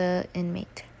of the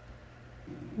inmate.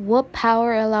 What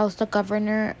power allows the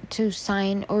governor to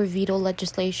sign or veto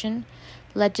legislation?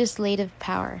 Legislative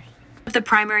power. Of the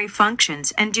primary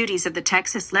functions and duties of the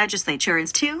Texas legislature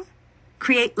is to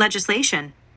create legislation,